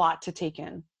was a lot to take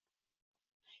in.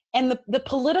 And the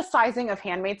politicizing of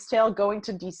Handmaid's Tale going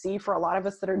to DC for a lot of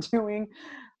us that are doing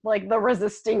like the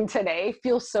resisting today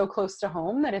feels so close to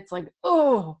home that it's like,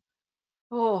 oh,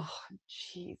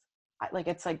 geez. Like,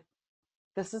 it's like,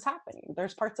 this is happening.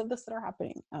 There's parts of this that are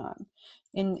happening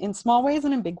in small ways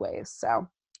and in big ways. So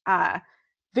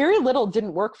very little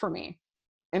didn't work for me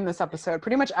in this episode.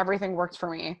 Pretty much everything worked for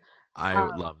me.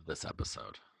 I love this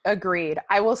episode. Agreed.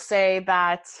 I will say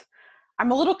that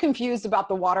I'm a little confused about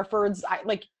the Waterfords.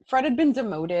 Like, Fred had been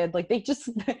demoted. Like,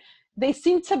 they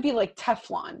seem to be like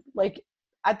Teflon. Like,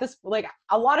 at this, like,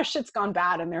 a lot of shit's gone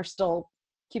bad and they're still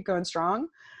keep going strong.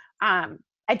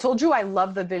 I told you I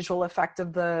love the visual effect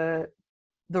of the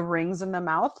rings in the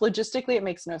mouth. Logistically, it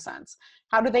makes no sense.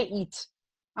 How do they eat?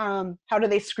 How do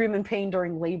they scream in pain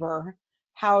during labor?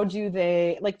 How do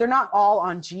they, like, they're not all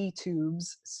on G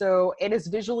tubes. So it is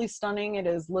visually stunning. It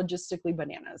is logistically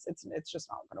bananas. It's just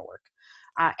not going to work.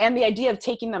 And the idea of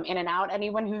taking them in and out,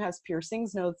 anyone who has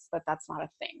piercings knows that that's not a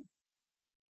thing.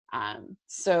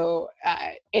 So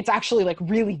it's actually like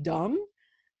really dumb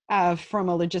from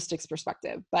a logistics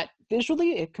perspective, but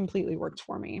visually it completely worked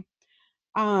for me.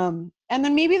 And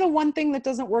then maybe the one thing that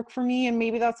doesn't work for me, and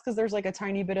maybe that's because there's like a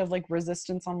tiny bit of like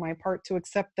resistance on my part to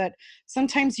accept that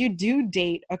sometimes you do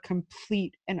date a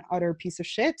complete and utter piece of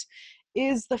shit,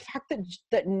 is the fact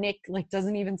that Nick like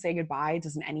doesn't even say goodbye,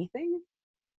 doesn't anything.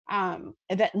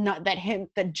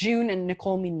 That June and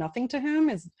Nicole mean nothing to him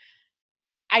is,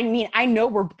 I mean, I know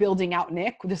we're building out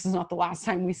Nick. This is not the last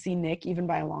time we see Nick, even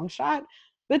by a long shot,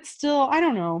 but still, I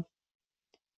don't know.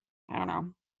 I don't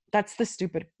know. That's the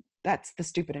stupid. That's the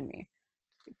stupid in me.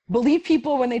 Believe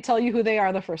people when they tell you who they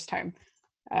are the first time.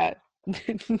 Uh,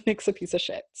 Nick's a piece of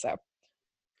shit. So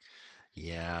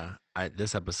Yeah,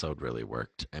 this episode really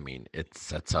worked. I mean, it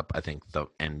sets up, I think, the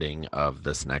ending of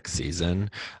this next season.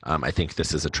 I think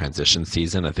this is a transition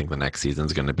season. I think the next season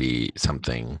is going to be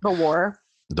something, the war.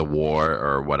 the war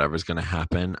or whatever's going to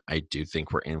happen. I do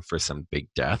think we're in for some big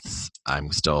deaths.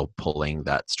 I'm still pulling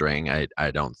that string.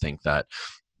 I don't think that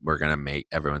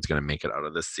everyone's going to make it out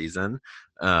of this season.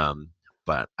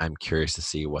 But I'm curious to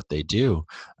see what they do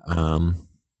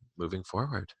moving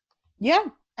forward. Yeah.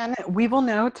 And we will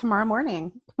know tomorrow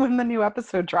morning when the new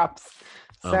episode drops.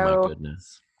 Oh my So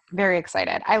goodness. very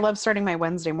excited. I love starting my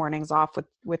Wednesday mornings off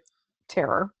with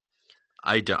terror.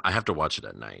 I have to watch it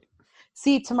at night.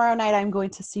 See, tomorrow night I'm going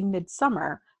to see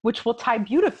Midsummer, which will tie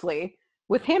beautifully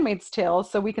with Handmaid's Tale,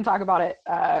 so we can talk about it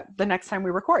the next time we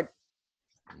record.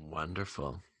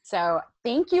 Wonderful. So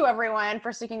thank you, everyone,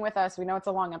 for sticking with us. We know it's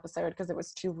a long episode because it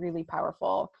was 2 really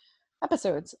powerful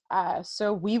episodes.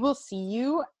 So we will see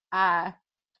you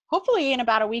hopefully in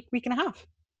about a week and a half.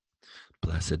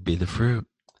 Blessed be the fruit.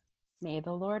 May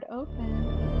the Lord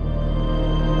open.